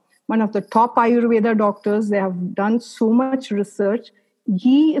one of the top Ayurveda doctors. They have done so much research.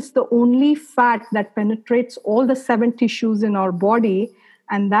 Ghee is the only fat that penetrates all the 7 tissues in our body.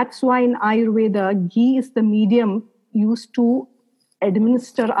 And that's why in Ayurveda, ghee is the medium used to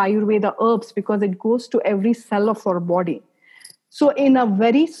administer Ayurveda herbs because it goes to every cell of our body. So in a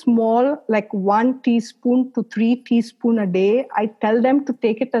very small, like 1 teaspoon to 3 teaspoon a day, I tell them to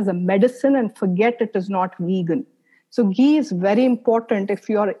take it as a medicine and forget it is not vegan. So ghee is very important if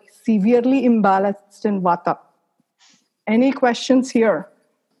you are severely imbalanced in Vata. Any questions here?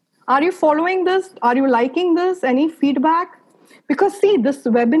 Are you following this? Are you liking this? Any feedback? Because see, this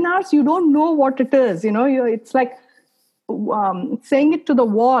webinars, you don't know what it is. It's like saying it to the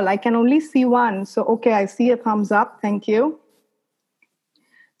wall. I can only see one. So, okay, I see a thumbs up. Thank you.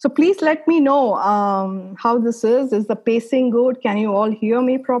 So please let me know how this is. Is the pacing good? Can you all hear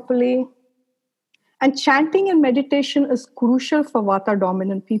me properly? And chanting and meditation is crucial for Vata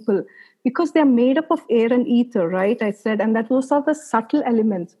dominant people because they're made up of air and ether, right? I said, and that those are the subtle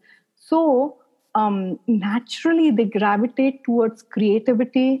elements. So naturally they gravitate towards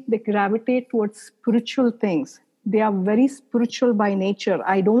creativity. They gravitate towards spiritual things. They are very spiritual by nature.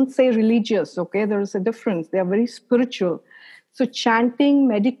 I don't say religious, okay? There is a difference. They are very spiritual. So chanting,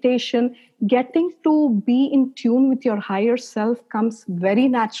 meditation, getting to be in tune with your higher self comes very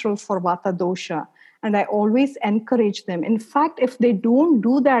natural for Vata dosha. And I always encourage them. In fact, if they don't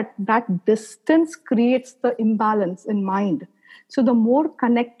do that, that distance creates the imbalance in mind. So the more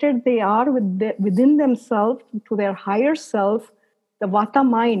connected they are within themselves to their higher self, the Vata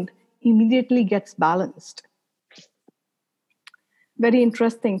mind immediately gets balanced. Very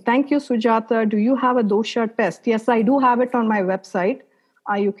interesting. Thank you, Sujata. Do you have a dosha test? Yes, I do have it on my website.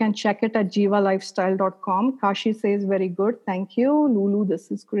 You can check it at jivalifestyle.com. Kashi says, very good. Thank you. Lulu, this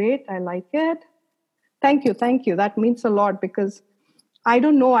is great. I like it. Thank you. Thank you. That means a lot because I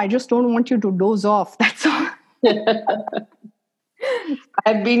don't know. I just don't want you to doze off. That's all.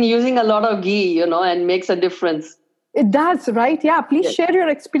 I've been using a lot of ghee, and makes a difference. It does, right? Yeah. Please share your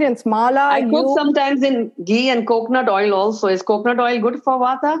experience. Mala, I cook sometimes in ghee and coconut oil also. Is coconut oil good for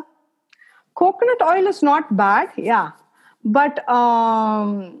Vata? Coconut oil is not bad. Yeah. But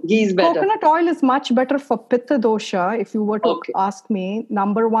ghee is better. Coconut oil is much better for Pitta dosha. If you were to ask me,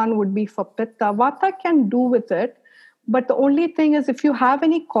 number 1 would be for Pitta. Vata can do with it. But the only thing is if you have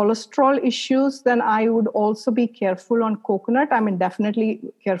any cholesterol issues, then I would also be careful on coconut. I mean, definitely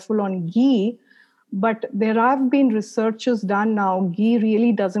careful on ghee. But there have been researches done now. Ghee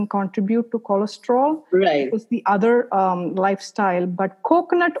really doesn't contribute to cholesterol. Right. It's the other lifestyle. But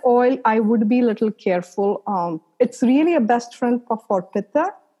coconut oil, I would be a little careful. It's really a best friend for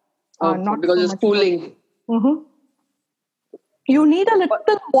Pitta. Not because it's cooling. Mm-hmm. You need a little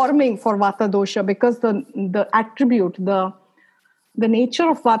warming for Vata dosha because the attribute, the nature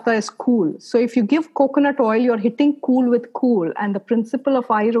of Vata is cool. So if you give coconut oil, you're hitting cool with cool. And the principle of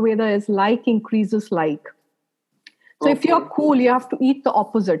Ayurveda is like increases like. So if you're cool, you have to eat the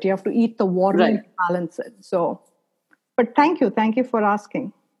opposite. You have to eat the warming to balance it. So, but thank you. Thank you for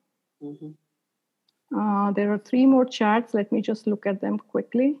asking. Mm-hmm. There are 3 more chats. Let me just look at them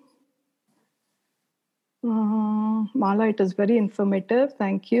quickly. Mala, it is very informative.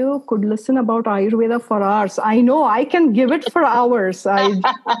 Thank you. Could listen about Ayurveda for hours. I know I can give it for hours.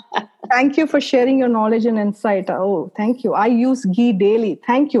 Thank you for sharing your knowledge and insight. Oh, thank you. I use ghee daily.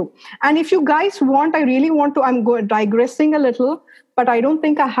 Thank you. And if you guys want, I really want to, digressing a little, but I don't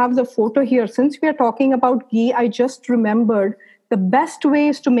think I have the photo here. Since we are talking about ghee, I just remembered the best way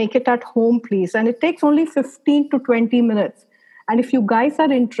is to make it at home, please. And it takes only 15 to 20 minutes. And if you guys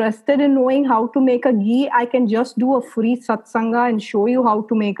are interested in knowing how to make a ghee, I can just do a free satsanga and show you how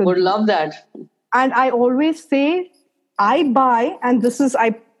to make a Would ghee. love that. And I always say, I buy, and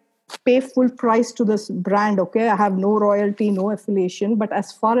I pay full price to this brand, okay? I have no royalty, no affiliation. But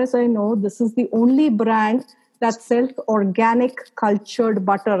as far as I know, this is the only brand that sells organic cultured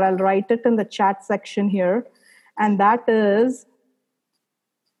butter. I'll write it in the chat section here. And that is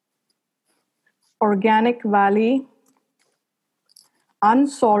Organic Valley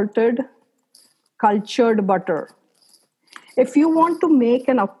Unsalted Cultured Butter. If you want to make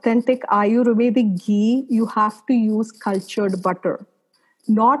an authentic Ayurvedic ghee, you have to use cultured butter.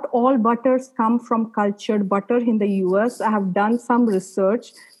 Not all butters come from cultured butter in the US. I have done some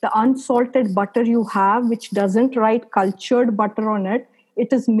research. The unsalted butter you have, which doesn't write cultured butter on it,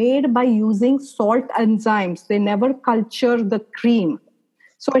 it is made by using salt enzymes. They never culture the cream.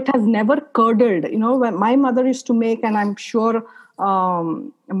 So it has never curdled. You know, when my mother used to make, and I'm sure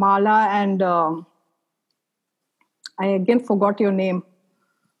Mala and I again forgot your name.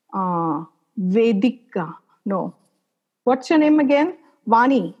 Vedika. No. What's your name again?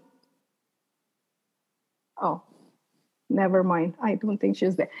 Vani. Oh, never mind. I don't think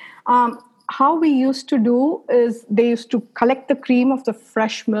she's there. How we used to do is they used to collect the cream of the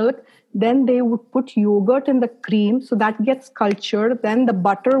fresh milk. Then they would put yogurt in the cream. So that gets cultured. Then the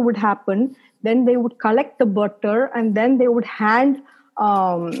butter would happen. Then they would collect the butter and then they would hand,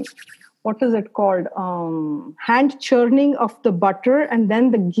 what is it called? Hand churning of the butter. And then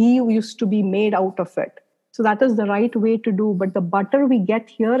the ghee used to be made out of it. So that is the right way to do. But the butter we get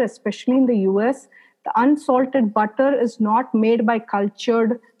here, especially in the US, the unsalted butter is not made by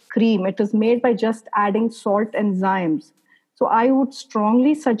cultured cream. It is made by just adding salt enzymes. So I would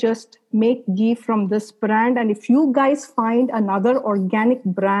strongly suggest make ghee from this brand. And if you guys find another organic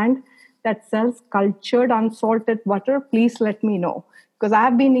brand that sells cultured unsalted butter, please let me know. Because I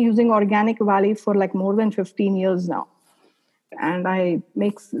have been using Organic Valley for like more than 15 years now. And I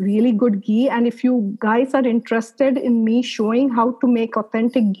make really good ghee. And if you guys are interested in me showing how to make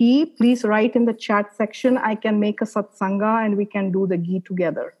authentic ghee, please write in the chat section. I can make a satsanga and we can do the ghee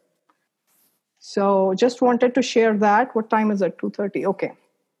together. So just wanted to share that. What time is it? 2:30. Okay.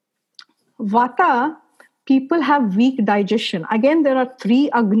 Vata, people have weak digestion. Again, there are 3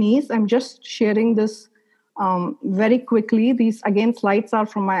 Agnis. I'm just sharing this very quickly. These, again, slides are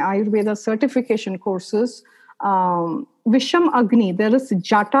from my Ayurveda certification courses. Visham Agni, there is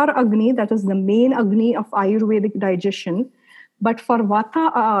Jatar Agni, that is the main Agni of Ayurvedic digestion. But for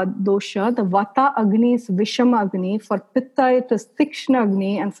Vata dosha, the Vata Agni is Visham Agni. For Pitta, it is Tikshna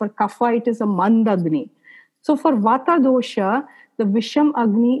Agni. And for Kapha, it is a Manda Agni. So for Vata dosha, the Visham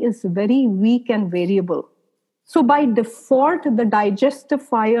Agni is very weak and variable. So by default, the digestive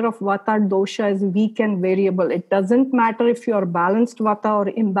fire of Vata dosha is weak and variable. It doesn't matter if you are balanced Vata or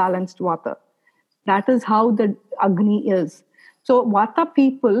imbalanced Vata. That is how the Agni is. So Vata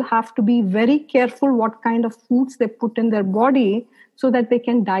people have to be very careful what kind of foods they put in their body so that they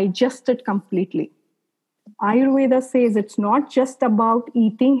can digest it completely. Ayurveda says it's not just about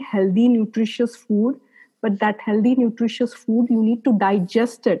eating healthy, nutritious food, but that healthy, nutritious food, you need to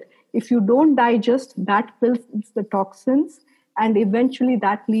digest it. If you don't digest, that builds the toxins, and eventually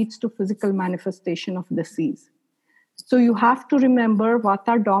that leads to physical manifestation of disease. So you have to remember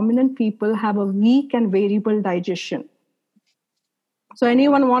Vata dominant people have a weak and variable digestion. So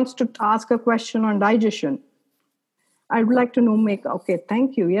anyone wants to ask a question on digestion? I would like to know, okay,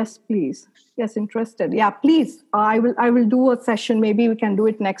 thank you. Yes, please. Yes, interested. Yeah, please. I will do a session. Maybe we can do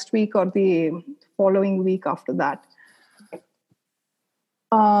it next week or the following week after that.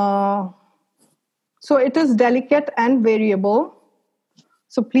 So it is delicate and variable.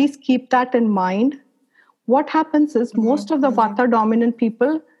 So please keep that in mind. What happens is most of the Vata dominant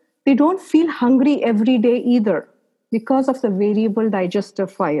people, they don't feel hungry every day either because of the variable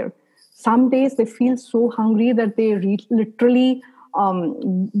digestive fire. Some days they feel so hungry that they literally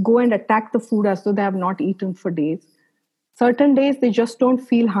go and attack the food as though they have not eaten for days. Certain days they just don't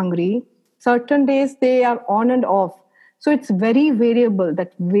feel hungry. Certain days they are on and off. So it's very variable.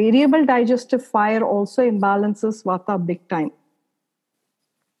 That variable digestive fire also imbalances Vata big time.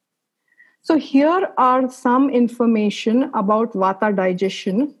 So here are some information about Vata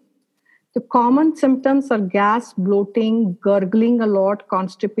digestion. The common symptoms are gas, bloating, gurgling a lot,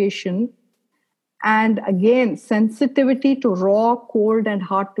 constipation. And again, sensitivity to raw, cold, and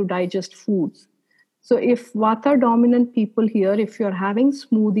hard to digest foods. So if Vata dominant people here, if you're having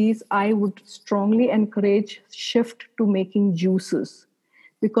smoothies, I would strongly encourage shift to making juices,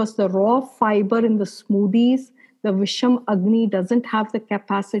 because the raw fiber in the smoothies, the Visham Agni doesn't have the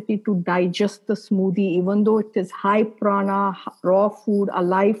capacity to digest the smoothie, even though it is high prana, raw food,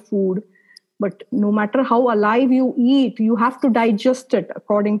 alive food. But no matter how alive you eat, you have to digest it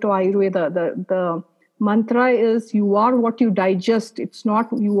according to Ayurveda. The mantra is you are what you digest. It's not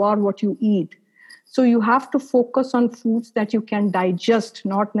you are what you eat. So you have to focus on foods that you can digest,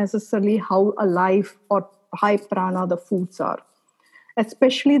 not necessarily how alive or high prana the foods are.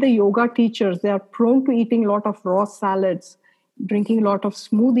 Especially the yoga teachers, they are prone to eating a lot of raw salads, drinking a lot of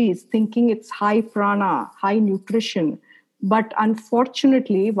smoothies, thinking it's high prana, high nutrition. But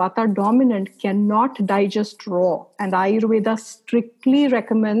unfortunately, Vata dominant cannot digest raw, and Ayurveda strictly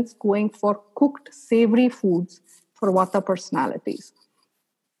recommends going for cooked, savory foods for Vata personalities.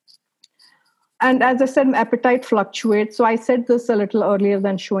 And as I said, appetite fluctuates. So I said this a little earlier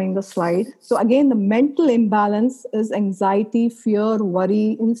than showing the slide. So again, the mental imbalance is anxiety, fear,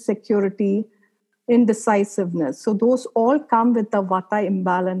 worry, insecurity, indecisiveness. So those all come with the Vata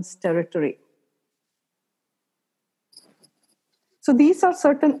imbalance territory. So these are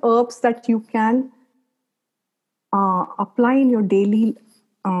certain herbs that you can apply in your daily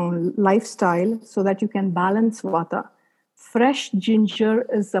lifestyle so that you can balance Vata. Fresh ginger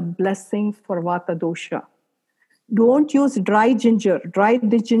is a blessing for Vata dosha. Don't use dry ginger. Dry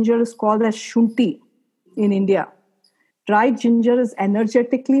ginger is called as shunti in India. Dry ginger is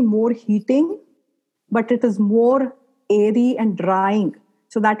energetically more heating, but it is more airy and drying.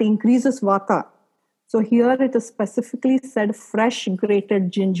 So that increases Vata. So here it is specifically said fresh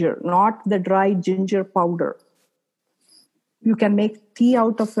grated ginger, not the dry ginger powder. You can make tea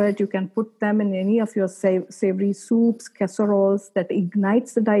out of it. You can put them in any of your savory soups, casseroles that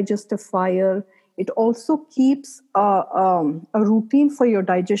ignites the digestive fire. It also keeps a routine for your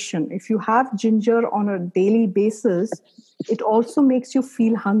digestion. If you have ginger on a daily basis, it also makes you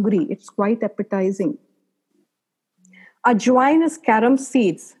feel hungry. It's quite appetizing. Ajwain is carom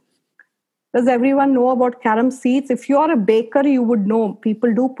seeds. Does everyone know about carom seeds? If you are a baker, you would know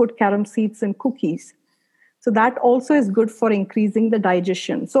people do put carom seeds in cookies. So that also is good for increasing the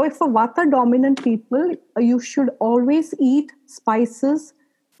digestion. So if for Vata dominant people, you should always eat spices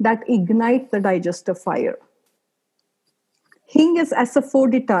that ignite the digestive fire. Hing is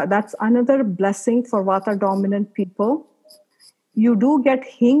asafoetida. That's another blessing for Vata dominant people. You do get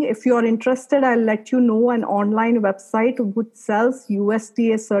hing. If you are interested, I'll let you know an online website which sells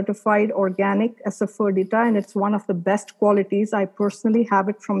USDA certified organic asafoetida, and it's one of the best qualities. I personally have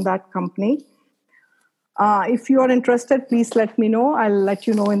it from that company. If you are interested, please let me know. I'll let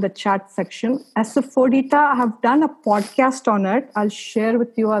you know in the chat section. Asafoetida, I have done a podcast on it. I'll share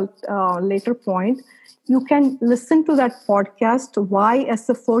with you a later point. You can listen to that podcast, why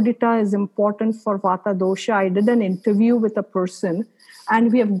asafoetida is important for Vata dosha. I did an interview with a person,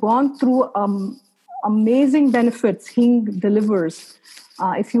 and we have gone through amazing benefits hing delivers.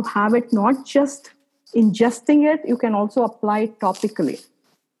 If you have it, not just ingesting it, you can also apply it topically.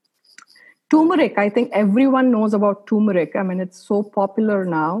 Turmeric, I think everyone knows about turmeric. I mean, it's so popular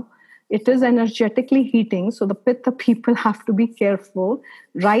now. It is energetically heating, so the Pitta people have to be careful.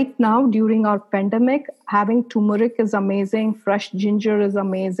 Right now, during our pandemic, having turmeric is amazing. Fresh ginger is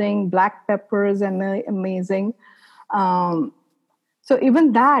amazing. Black pepper is amazing. So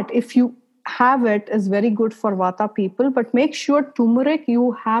even that, if you have it, is very good for Vata people. But make sure turmeric,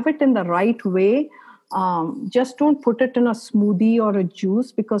 you have it in the right way. Just don't put it in a smoothie or a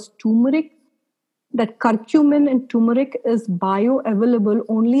juice, because turmeric, that curcumin in turmeric is bioavailable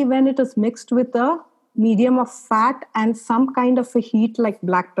only when it is mixed with a medium of fat and some kind of a heat like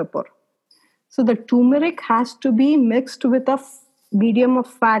black pepper. So the turmeric has to be mixed with a medium of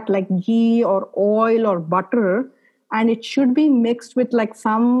fat like ghee or oil or butter, and it should be mixed with like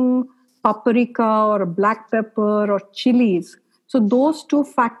some paprika or black pepper or chilies. So those two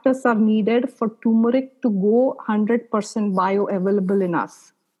factors are needed for turmeric to go 100% bioavailable in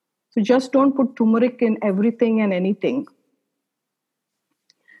us. So just don't put turmeric in everything and anything.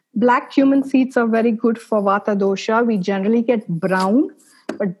 Black cumin seeds are very good for Vata dosha. We generally get brown,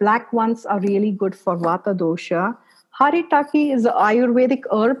 but black ones are really good for Vata dosha. Haritaki is an Ayurvedic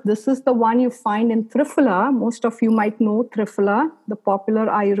herb. This is the one you find in Triphala. Most of you might know Triphala, the popular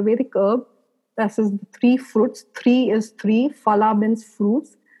Ayurvedic herb. This is the three fruits. Three is three. Phala means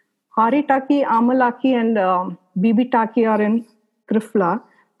fruits. Haritaki, Amalaki, and Bibitaki are in Triphala.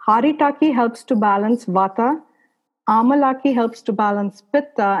 Haritaki helps to balance Vata. Amalaki helps to balance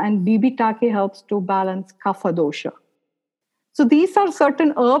Pitta, and Bibitaki helps to balance Kapha dosha. So these are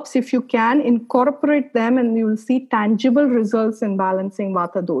certain herbs, if you can incorporate them, and you will see tangible results in balancing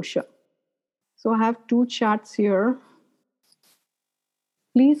Vata dosha. So I have 2 charts here.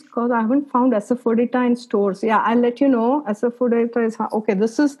 Please, because I haven't found Asafoetida in stores. Yeah, I'll let you know. Asafoetida is okay.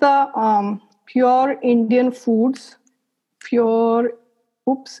 This is the Pure Indian Foods,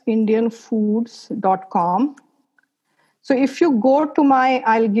 indianfoods.com. So if you go to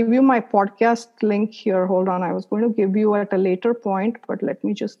I'll give you my podcast link here. Hold on. I was going to give you at a later point, but let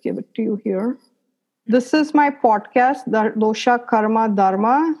me just give it to you here. This is my podcast, the Dosha Karma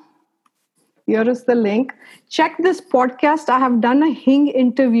Dharma. Here is the link. Check this podcast. I have done a Hing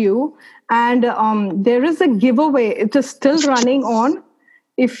interview, and there is a giveaway. It is still running on.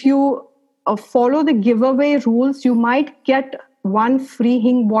 If you follow the giveaway rules, you might get 1 free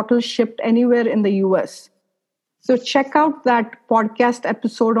Hing bottle shipped anywhere in the US. So check out that podcast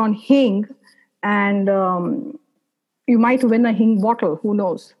episode on Hing, and you might win a Hing bottle. Who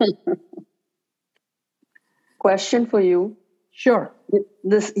knows? Question for you. Sure.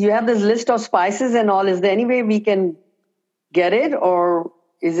 You have this list of spices and all. Is there any way we can get it, or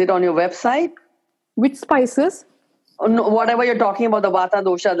is it on your website? Which spices? Oh, no, whatever you're talking about, the Vata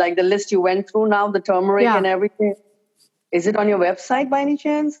dosha, like the list you went through now, the turmeric and everything. Is it on your website by any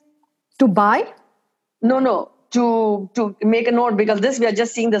chance? To buy? No. To make a note, because we are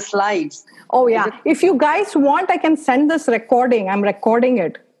just seeing the slides. Oh, yeah. If you guys want, I can send this recording. I'm recording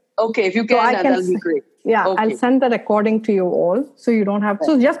it. Okay, if you can, that'll be great. Yeah, okay. I'll send the recording to you all, so you don't have.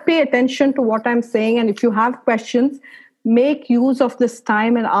 So just pay attention to what I'm saying, and if you have questions, make use of this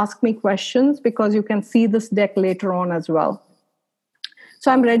time and ask me questions, because you can see this deck later on as well. So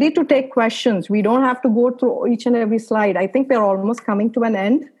I'm ready to take questions. We don't have to go through each and every slide. I think we're almost coming to an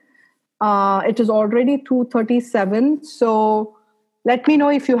end. It is already 2:37. So let me know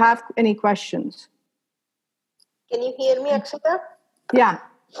if you have any questions. Can you hear me, Akshita? Yeah.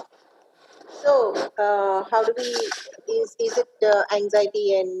 So, how do we, is it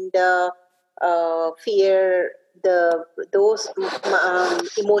anxiety and fear, those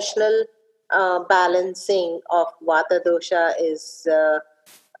emotional balancing of Vata dosha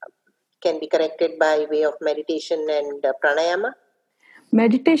can be corrected by way of meditation and pranayama?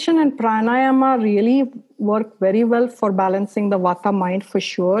 Meditation and pranayama really work very well for balancing the Vata mind, for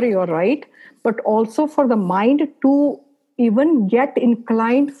sure, you're right. But also for the mind to even get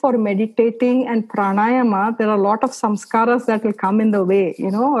inclined for meditating and pranayama, there are a lot of samskaras that will come in the way,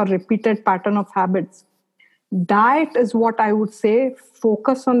 a repeated pattern of habits. Diet is what I would say.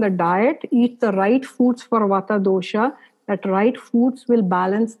 Focus on the diet. Eat the right foods for Vata dosha. That right foods will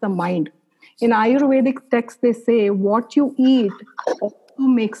balance the mind. In Ayurvedic texts, they say what you eat also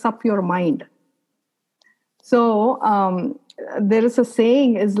makes up your mind. So there is a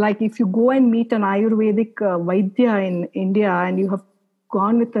saying, is like, if you go and meet an Ayurvedic Vaidya in India and you have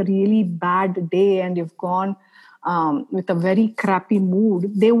gone with a really bad day and you've gone with a very crappy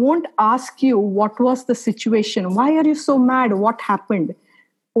mood, they won't ask you what was the situation. Why are you so mad? What happened?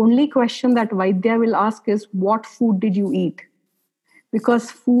 Only question that Vaidya will ask is, what food did you eat?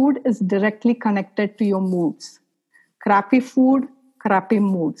 Because food is directly connected to your moods. Crappy food, crappy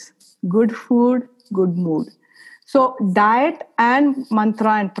moods. Good food, good mood. So diet and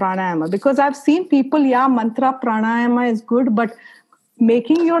mantra and pranayama. Because I've seen people, mantra, pranayama is good, but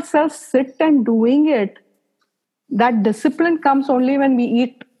making yourself sit and doing it, that discipline comes only when we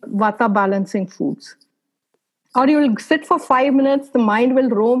eat Vata balancing foods. Or you'll sit for 5 minutes, the mind will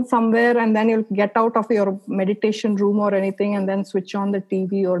roam somewhere, and then you'll get out of your meditation room or anything and then switch on the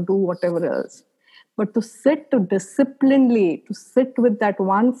TV or do whatever else. But to sit disciplinedly, to sit with that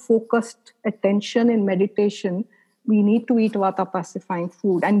one focused attention in meditation, we need to eat Vata pacifying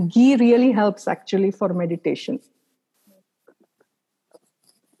food. And ghee really helps actually for meditation.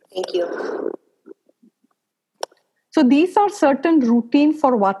 Thank you. So these are certain routine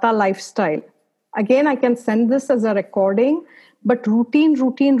for Vata lifestyle. Again, I can send this as a recording, but routine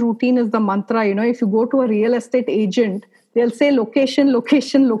is the mantra. If you go to a real estate agent, they'll say location,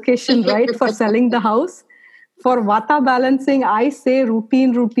 right, for selling the house. For Vata balancing, I say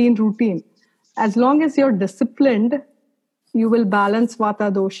routine. As long as you're disciplined, you will balance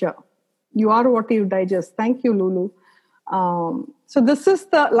Vata dosha. You are what you digest. Thank you, Lulu. So this is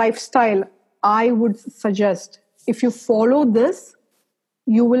the lifestyle I would suggest. If you follow this,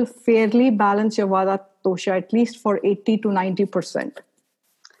 you will fairly balance your Vata dosha, at least for 80 to 90%.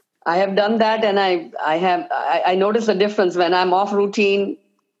 I have done that, and I notice the difference. When I'm off routine,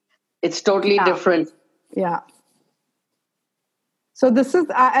 it's totally different. Yeah. So this is,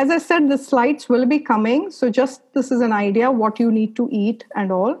 as I said, the slides will be coming. So just this is an idea what you need to eat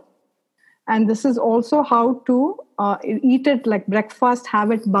and all. And this is also how to eat it like breakfast, have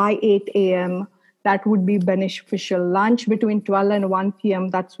it by 8 a.m. That would be beneficial. Lunch between 12 and 1 p.m.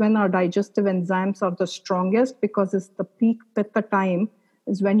 That's when our digestive enzymes are the strongest because it's the peak pitta time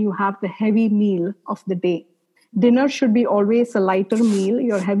is when you have the heavy meal of the day. Dinner should be always a lighter meal.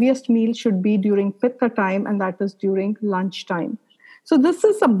 Your heaviest meal should be during pitta time, and that is during lunchtime. So this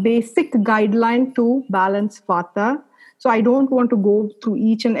is a basic guideline to balance vata. So I don't want to go through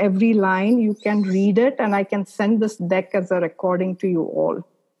each and every line. You can read it, and I can send this deck as a recording to you all.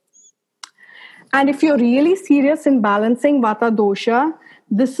 And if you're really serious in balancing vata dosha,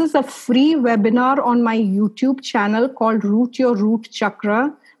 this is a free webinar on my YouTube channel called Root Your Root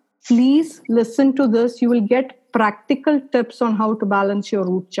Chakra. Please listen to this. You will get practical tips on how to balance your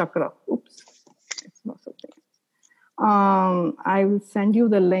root chakra. Oops. It's not something. I will send you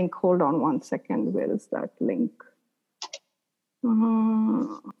the link. Hold on one second. Where is that link?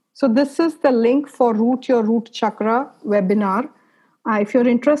 So this is the link for Root Your Root Chakra webinar. If you're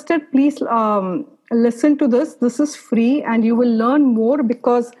interested, please listen to this. This is free and you will learn more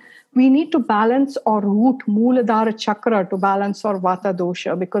because we need to balance our root, Mooladhara Chakra, to balance our Vata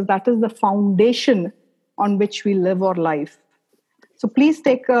dosha because that is the foundation on which we live our life. So please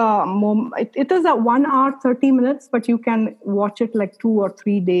take a moment. It is a 1 hour, 30 minutes, but you can watch it like 2 or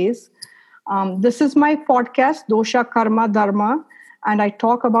 3 days. This is my podcast, Dosha Karma Dharma, and I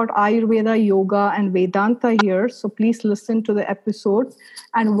talk about Ayurveda, Yoga, and Vedanta here. So please listen to the episodes.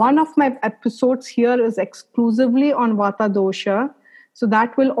 And one of my episodes here is exclusively on Vata dosha. So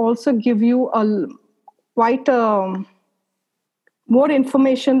that will also give you quite more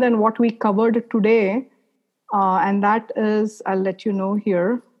information than what we covered today. And that is, I'll let you know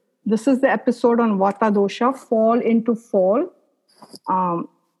here. This is the episode on Vata dosha, fall into fall.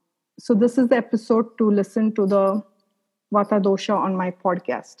 So this is the episode to listen to the Vata dosha on my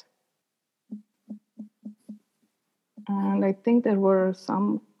podcast. And I think there were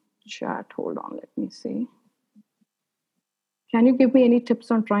some chat. Hold on, let me see. Can you give me any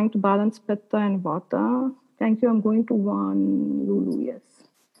tips on trying to balance Pitta and Vata? Thank you. I'm going to one. Lulu, yes.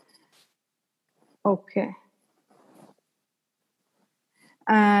 Okay.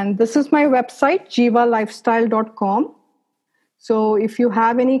 And this is my website, jivalifestyle.com. So if you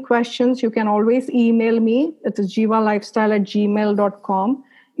have any questions, you can always email me. It is jivalifestyle@gmail.com.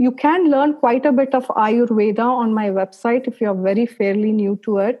 You can learn quite a bit of Ayurveda on my website if you're very fairly new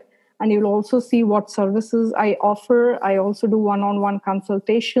to it. And you'll also see what services I offer. I also do one-on-one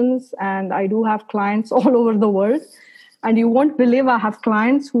consultations, and I do have clients all over the world. And you won't believe I have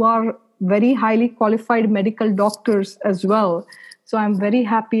clients who are very highly qualified medical doctors as well. So I'm very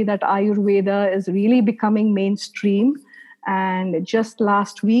happy that Ayurveda is really becoming mainstream. And just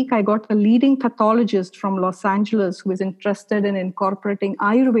last week, I got a leading pathologist from Los Angeles who is interested in incorporating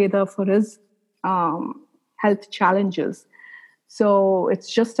Ayurveda for his health challenges. So it's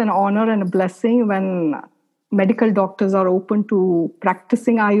just an honor and a blessing when medical doctors are open to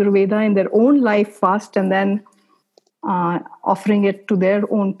practicing Ayurveda in their own life first and then offering it to their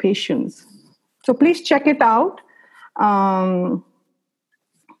own patients. So please check it out.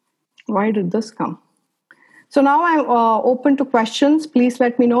 Why did this come? So now I'm open to questions. Please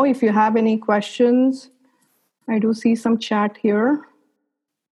let me know if you have any questions. I do see some chat here.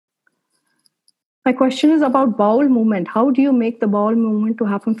 My question is about bowel movement. How do you make the bowel movement to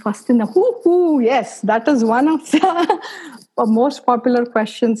happen fast in the hoo-hoo? Yes, that is one of the most popular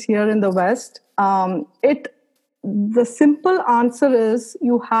questions here in the West. The simple answer is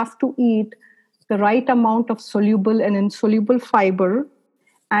you have to eat the right amount of soluble and insoluble fiber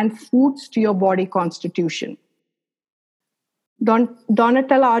and foods to your body constitution.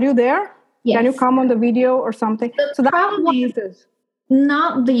 Donatella, are you there? Yes. Can you come on the video or something? So that's probably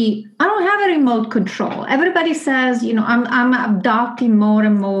I don't have a remote control. Everybody says, I'm adopting more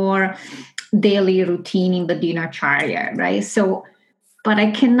and more daily routine in the dinacharya, right? So, but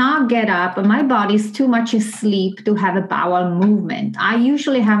I cannot get up and my body's too much asleep to have a bowel movement. I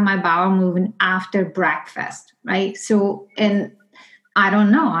usually have my bowel movement after breakfast, right? So, and I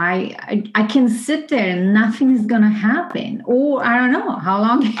don't know. I can sit there and nothing is going to happen. Or I don't know how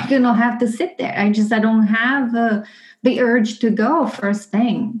long you're going to have to sit there. I don't have the urge to go first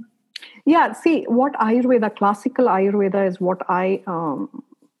thing. Yeah, see, what Ayurveda, classical Ayurveda is what I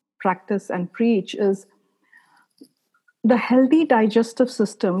practice and preach is the healthy digestive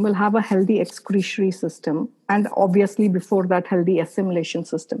system will have a healthy excretory system. And obviously before that, healthy assimilation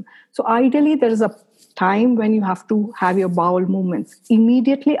system. So ideally, there is a time when you have to have your bowel movements.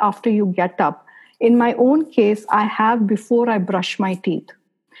 Immediately after you get up, In my own case, I have before I brush my teeth.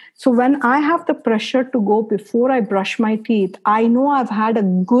 So when I have the pressure to go before I brush my teeth, I know I've had a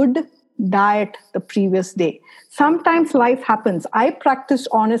good diet the previous day. Sometimes life happens. I practice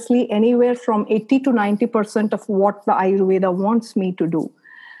honestly anywhere from 80 to 90% of what the Ayurveda wants me to do.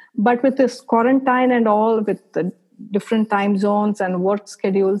 But with this quarantine and all, with the different time zones and work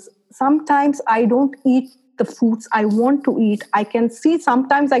schedules, sometimes I don't eat the foods I want to eat. I can see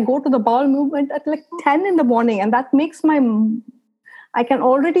sometimes I go to the bowel movement at like 10 in the morning, and that makes I can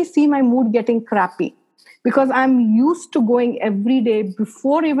already see my mood getting crappy because I'm used to going every day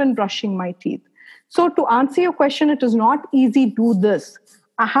before even brushing my teeth. So to answer your question, it is not easy to do this.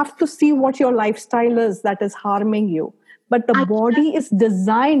 I have to see what your lifestyle is that is harming you. But the body is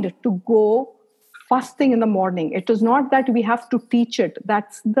designed to go first thing in the morning. It is not that we have to teach it.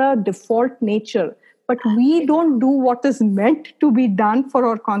 That's the default nature. But we don't do what is meant to be done for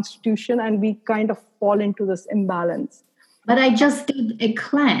our constitution, and we kind of fall into this imbalance. But I just did a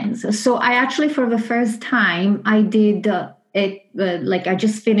cleanse. So I actually, for the first time, I did I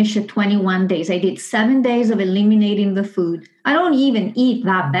just finished 21 days. I did 7 days of eliminating the food. I don't even eat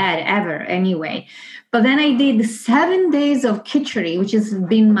that bad ever anyway. But then I did 7 days of khichdi, which has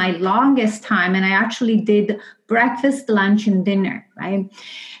been my longest time. And I actually did breakfast, lunch, and dinner, right?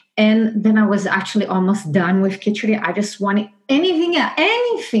 And then I was actually almost done with khichdi. I just wanted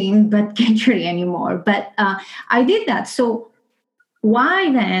anything but khichdi anymore. But I did that. So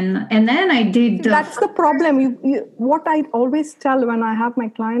why then? And then I did. That's the problem. What I always tell when I have my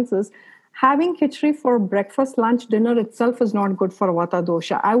clients is having khichdi for breakfast, lunch, dinner itself is not good for Vata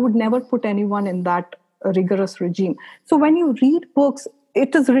dosha. I would never put anyone in that rigorous regime. So when you read books,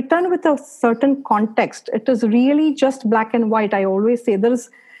 it is written with a certain context. It is really just black and white. I always say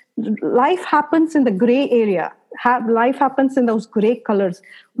life happens in the gray area. Life happens in those gray colors.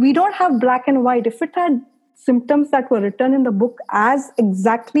 We don't have black and white. If it had symptoms that were written in the book as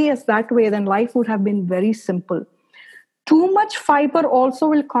exactly as that way, then life would have been very simple. Too much fiber also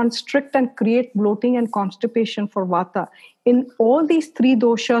will constrict and create bloating and constipation for Vata. In all these three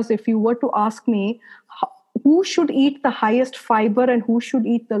doshas, if you were to ask me who should eat the highest fiber and who should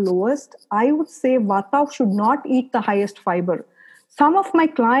eat the lowest, I would say Vata should not eat the highest fiber. Some of my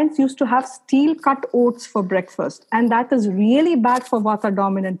clients used to have steel cut oats for breakfast, and that is really bad for Vata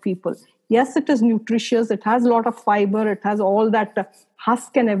dominant people. Yes, it is nutritious. It has a lot of fiber. It has all that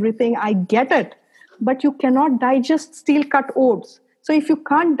husk and everything. I get it. But you cannot digest steel cut oats. So if you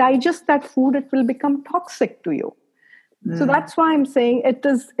can't digest that food, it will become toxic to you. So that's why I'm saying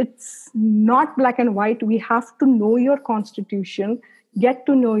it's not black and white. We have to know your constitution, get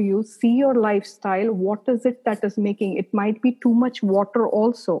to know you, see your lifestyle. What is it that is making? It might be too much water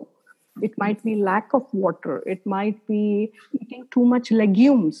also. It might be lack of water. It might be eating too much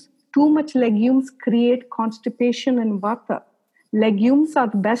legumes. Too much legumes create constipation in Vata. Legumes are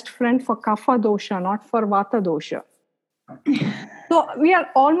the best friend for Kapha dosha, not for Vata dosha. So we are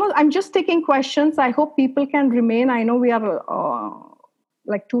I'm just taking questions. I hope people can remain. I know we are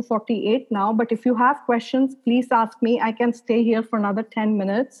like 2:48 now, but if you have questions, please ask me. I can stay here for another 10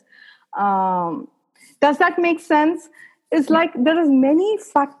 minutes. Does that make sense? It's like there is many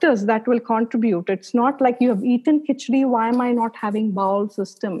factors that will contribute. It's not like you have eaten khichdi, why am I not having bowel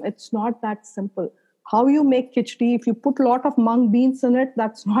system? It's not that simple. How you make khichdi, if you put a lot of mung beans in it,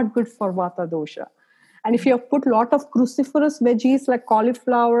 that's not good for Vata dosha. And if you have put a lot of cruciferous veggies like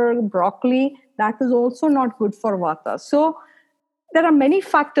cauliflower, broccoli, that is also not good for Vata. So there are many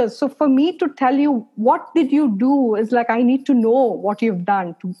factors. So for me to tell you what did you do is like I need to know what you've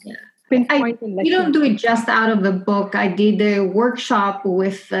done to pinpoint. You don't do it just out of the book. I did a workshop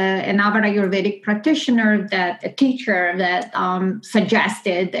with another Ayurvedic practitioner, a teacher that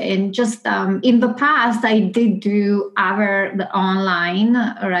suggested. And just in the past, I did do the online,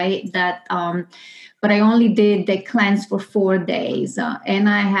 right? But I only did the cleanse for 4 days. And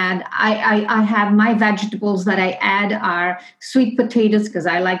I have my vegetables that I add are sweet potatoes because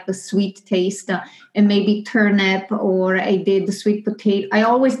I like the sweet taste, and maybe turnip, or I did the sweet potato. I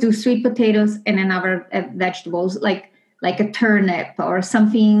always do sweet potatoes and another vegetables like a turnip or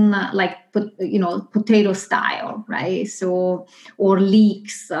something like, potato style, right? So, or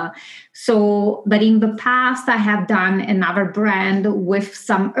leeks. But in the past, I have done another brand with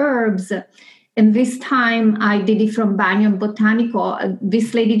some herbs. And this time I did it from Banyan Botanical.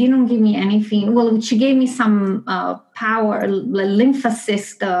 This lady didn't give me anything. Well, she gave me some power,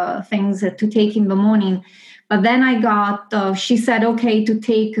 lymphocyst things to take in the morning. But then I got, she said, okay, to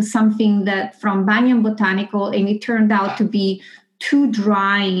take something that from Banyan Botanical, and it turned out to be too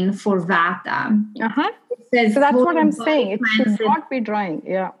drying for Vata. So that's what I'm saying. It should not be drying.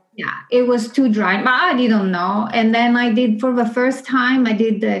 Yeah. Yeah, it was too dry, but I didn't know. And then I did, for the first time, I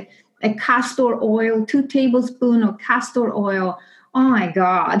did a castor oil, 2 tablespoons of castor oil. Oh my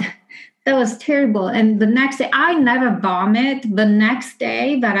God, that was terrible. And the next day, I never vomit. The next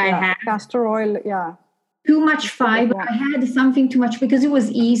day that I had castor oil, too much fiber. I had something too much because it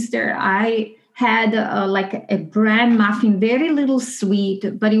was Easter. I had like a bran muffin, very little sweet,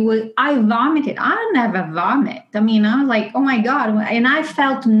 but I vomited. I never vomit. I mean, I was like, oh my God. And I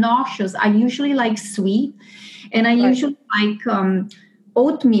felt nauseous. I usually like sweet, and I usually like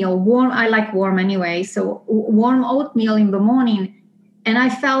oatmeal, warm. I like warm anyway. So warm oatmeal in the morning. And I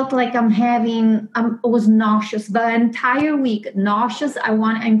felt like I was nauseous the entire week, nauseous.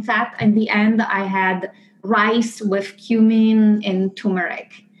 In fact, in the end, I had rice with cumin and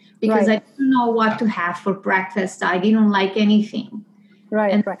turmeric because I didn't know what to have for breakfast. I didn't like anything.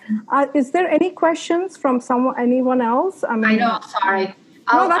 Right. Is there any questions from anyone else? I know, sorry.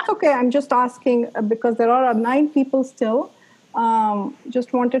 No, that's okay. I'm just asking because there are 9 people still.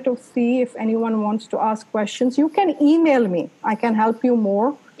 Just wanted to see if anyone wants to ask questions. You can email me. I can help you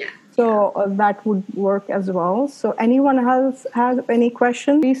more. Yeah. So that would work as well. So anyone else has any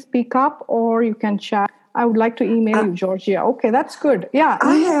questions, please speak up or you can chat. I would like to email you, Georgia. Okay, that's good. Yeah.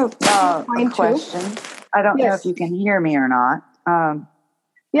 I have a question. I don't know if you can hear me or not.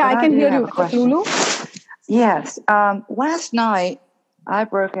 I can hear you. Lulu? Yes. Last night, I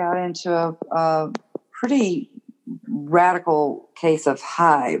broke out into a pretty radical case of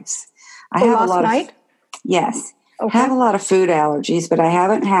hives. I have last night? Yes. Okay. I have a lot of food allergies, but I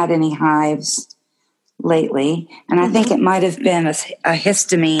haven't had any hives lately. And I think it might have been a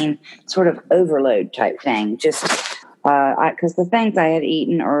histamine sort of overload type thing. Just because the things I had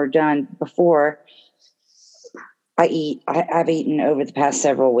eaten or done before, I've eaten over the past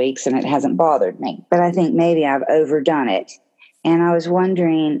several weeks and it hasn't bothered me. But I think maybe I've overdone it. And I was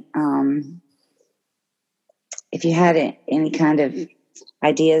wondering if you had any kind of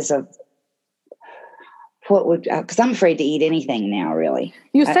ideas of what would, because I'm afraid to eat anything now, really.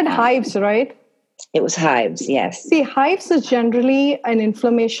 You said hives, right? It was hives, yes. See, hives is generally an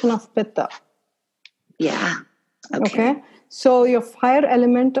inflammation of pitta. Yeah. Okay. So your fire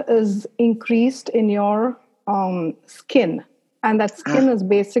element is increased in your skin. And that skin is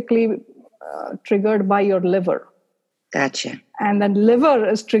basically triggered by your liver. Gotcha. And then liver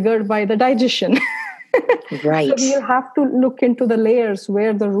is triggered by the digestion. Right. So you have to look into the layers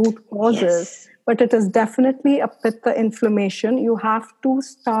where the root cause is. But it is definitely a pitta inflammation. You have to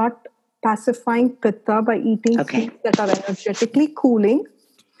start pacifying pitta by eating foods that are energetically cooling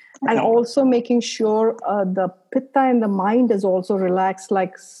and also making sure the pitta in the mind is also relaxed,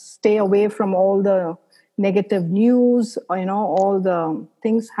 like stay away from all the negative news, all the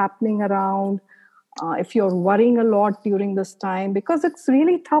things happening around. If you're worrying a lot during this time, because it's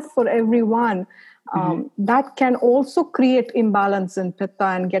really tough for everyone, that can also create imbalance in pitta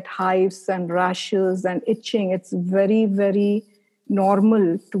and get hives and rashes and itching. It's very, very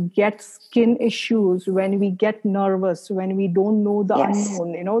normal to get skin issues when we get nervous, when we don't know the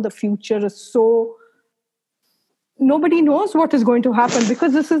unknown. The future is so... Nobody knows what is going to happen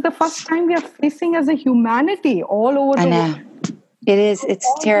because this is the first time we are facing as a humanity all over the world. It is.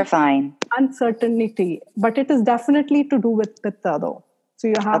 It's terrifying. Uncertainty. But it is definitely to do with pitta, though. So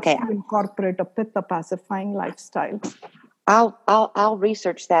you have to incorporate a pitta pacifying lifestyle. I'll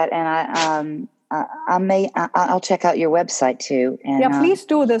research that, and I'll check out your website too. And, please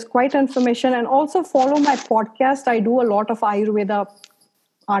do. There's quite information, and also follow my podcast. I do a lot of Ayurveda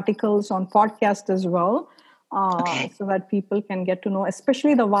articles on podcast as well, so that people can get to know,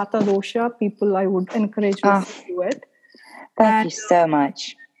 especially the Vata dosha. People, I would encourage you to do it. Thank you so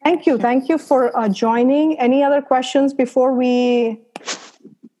much. Thank you for joining. Any other questions before we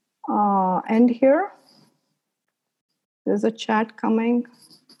end here? There's a chat coming.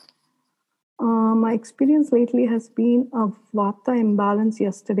 My experience lately has been a Vata imbalance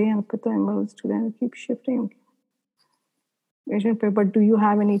yesterday and a Pitta imbalance today. I keep shifting. But do you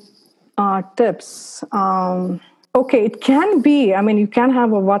have any tips? Okay, it can be. I mean, you can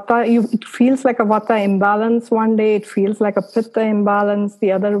have a Vata. It feels like a Vata imbalance one day. It feels like a Pitta imbalance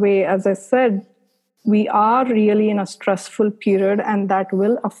the other way. As I said, we are really in a stressful period, and that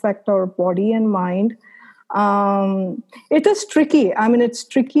will affect our body and mind. It is tricky. I mean, it's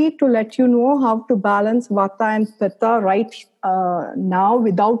tricky to let you know how to balance Vata and Pitta right now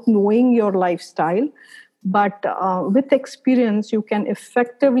without knowing your lifestyle. But with experience, you can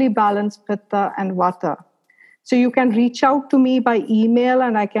effectively balance Pitta and Vata. So you can reach out to me by email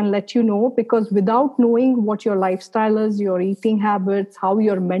and I can let you know, because without knowing what your lifestyle is, your eating habits, how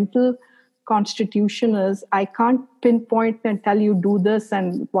your mental constitution is, I can't pinpoint and tell you do this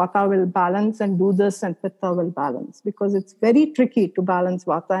and Vata will balance and do this and Pitta will balance, because it's very tricky to balance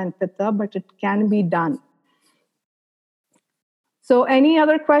Vata and Pitta, but it can be done. So any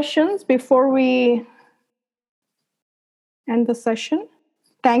other questions before we end the session?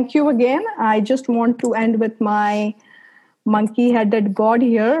 Thank you again. I just want to end with my monkey-headed god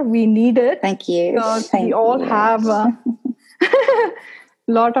here. We need it. Thank you. Because Thank we all you. have a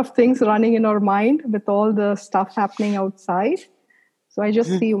lot of things running in our mind with all the stuff happening outside. So I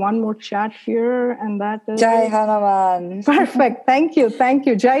just see one more chat here, and that is Jai Hanuman. perfect. Thank you.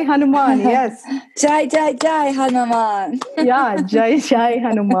 Jai Hanuman. Yes. Jai Hanuman. Yeah, Jai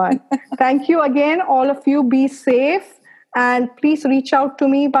Hanuman. Thank you again, all of you. Be safe. And please reach out to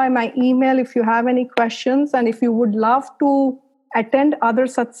me by my email if you have any questions. And if you would love to attend other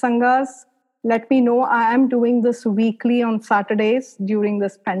satsangas, let me know. I am doing this weekly on Saturdays during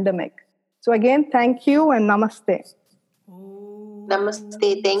this pandemic. So again, thank you and namaste.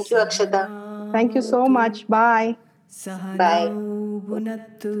 Namaste. Thank you, Akshata. Thank you so much. Bye. Bye.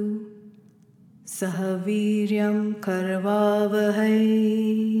 Sahaviryam karvavahai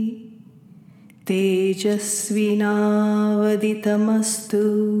Tejasvinavaditamastu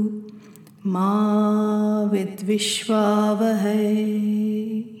ma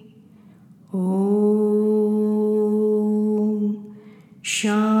vidvishvavahai. Om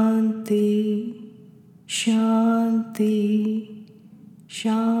Shanti Shanti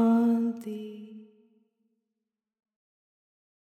Shanti.